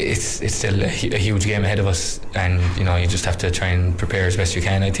 It's still a huge game ahead of us, and you just have to try and prepare as best you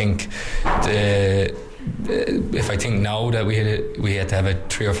can. I think if I think now that we had to have a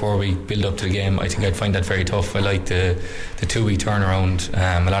 3 or 4 week build up to the game, I think I'd find that very tough. I like the 2 week turnaround.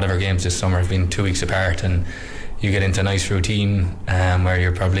 A lot of our games this summer have been 2 weeks apart, and you get into a nice routine where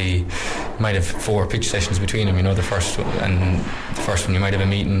you probably might have 4 pitch sessions between them. The first one you might have a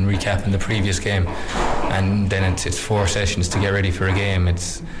meeting recapping the previous game, and then it's 4 sessions to get ready for a game. I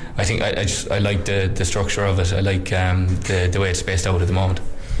think I like the structure of it. I like the way it's spaced out at the moment.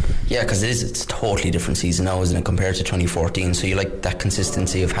 Yeah, because it's a totally different season now, isn't it, compared to 2014? So you like that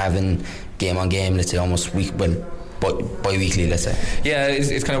consistency of having game on game, let's say almost bi-weekly, let's say. Yeah,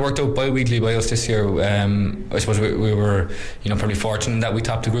 it's kind of worked out bi-weekly by us this year. I suppose we were probably fortunate that we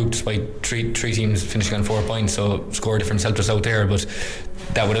topped the group despite three teams finishing on 4 points, so score difference helped us out there. But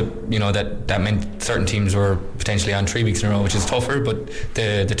that would have that meant certain teams were potentially on 3 weeks in a row, which is tougher. But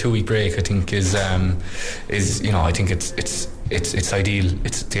the 2 week break, I think, is I think it's ideal.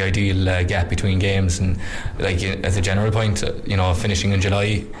 It's the ideal gap between games, and like as a general point, finishing in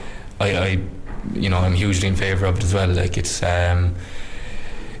July, I'm hugely in favour of it as well. Like it's a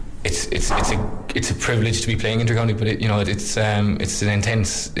privilege to be playing intercounty, but it's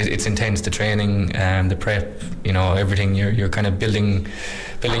intense. The training, the prep, everything. You're kind of building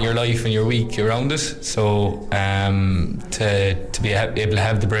your life and your week around it. So to be able to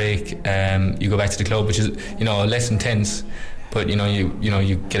have the break, you go back to the club, which is less intense. But you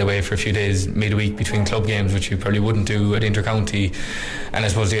get away for a few days midweek between club games, which you probably wouldn't do at intercounty. And I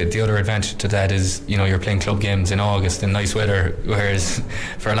suppose the other advantage to that is you're playing club games in August in nice weather, whereas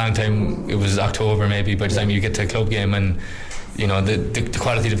for a long time it was October maybe by the time you get to a club game, and the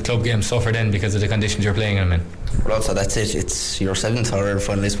quality of the club game suffer then because of the conditions you're playing them in. Well, also that's it. It's your 7th All-Ireland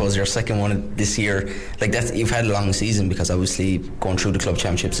final, I suppose. Your second one this year. Like that, you've had a long season because obviously going through the club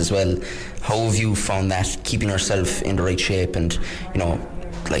championships as well. How have you found that, keeping yourself in the right shape, and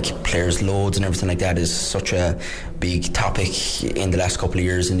like players' loads and everything like that is such a big topic in the last couple of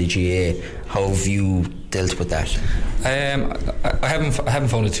years in the GAA. How have you dealt with that? I haven't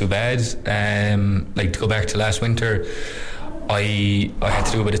found it too bad. Like to go back to last winter, I had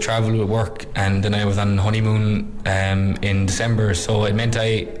to do a bit of travel with work, and then I was on honeymoon in December, so it meant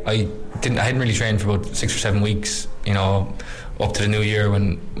I hadn't really trained for about 6 or 7 weeks, up to the new year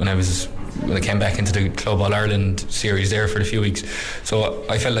when I came back into the Club All-Ireland series there for a few weeks. So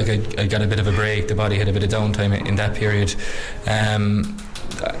I felt like I got a bit of a break. The body had a bit of downtime in that period.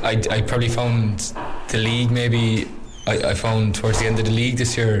 I probably found the league, maybe I found towards the end of the league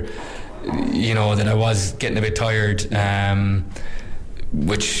this year, that I was getting a bit tired,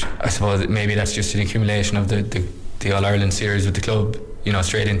 which I suppose maybe that's just an accumulation of the All-Ireland series with the club,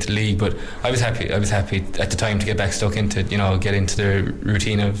 straight into the league. But I was happy at the time to get back stuck into, get into the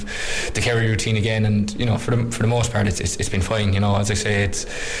routine of the Kerry routine again, and for the most part it's been fine. As I say,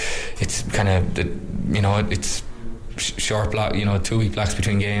 it's kind of it's short block, 2 week blocks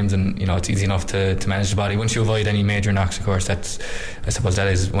between games, and it's easy enough to manage the body once you avoid any major knocks. Of course, I suppose that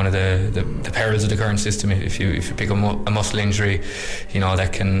is one of the perils of the current system. If you pick up a muscle injury,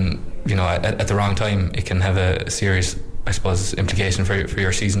 that can, at the wrong time, it can have a serious, I suppose, implication for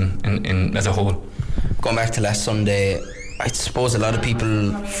your season in as a whole. Going back to last Sunday, I suppose a lot of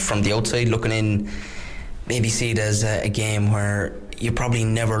people from the outside looking in maybe see it as a game where you probably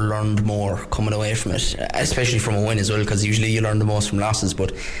never learned more coming away from it, especially from a win as well, because usually you learn the most from losses.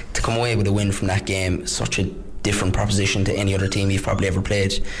 But to come away with a win from that game, such a different proposition to any other team you've probably ever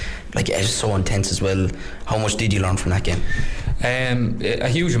played. Like, it's so intense as well. How much did you learn from that game? A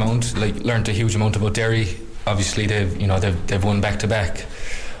huge amount. Learned a huge amount about Derry. Obviously they've won back-to-back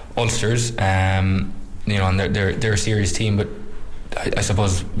Ulsters, and they're a serious team, but I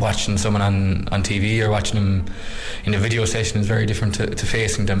suppose watching someone on TV or watching them in a video session is very different to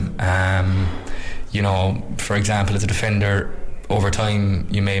facing them. For example, as a defender, over time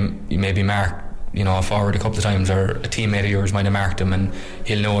you may be marked, a forward a couple of times, or a teammate of yours might have marked him, and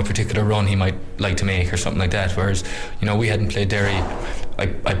he'll know a particular run he might like to make or something like that. Whereas we hadn't played Derry. I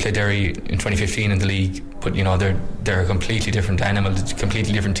played Derry in 2015 in the league, but they're a completely different animal, a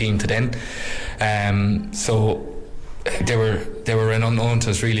completely different team to then. So they were an unknown to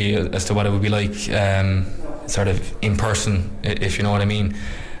us really as to what it would be like, sort of in person, if you know what I mean.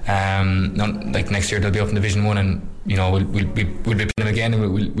 Like next year they'll be up in Division 1, and we'll be playing them again,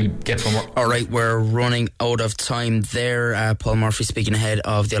 and we'll get from. Alright, we're running out of time there. Paul Murphy speaking ahead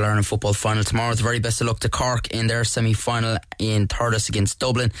of the All-Ireland football final tomorrow. The very best of luck to Cork in their semi-final in Thurles against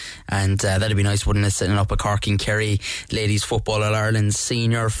Dublin, and that'd be nice, wouldn't it, setting up a Cork and Kerry ladies football All-Ireland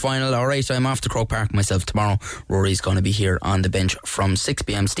senior final. Alright, I'm off to Croke Park myself tomorrow. Rory's going to be here on the bench from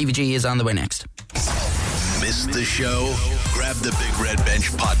 6pm. Stevie G is on the way next. Missed the show? Grab the Big Red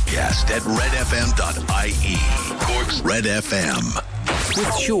Bench podcast at redfm.ie. Cork's Red FM.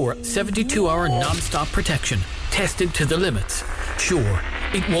 With Sure 72-hour non-stop protection, tested to the limits. Sure,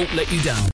 it won't let you down.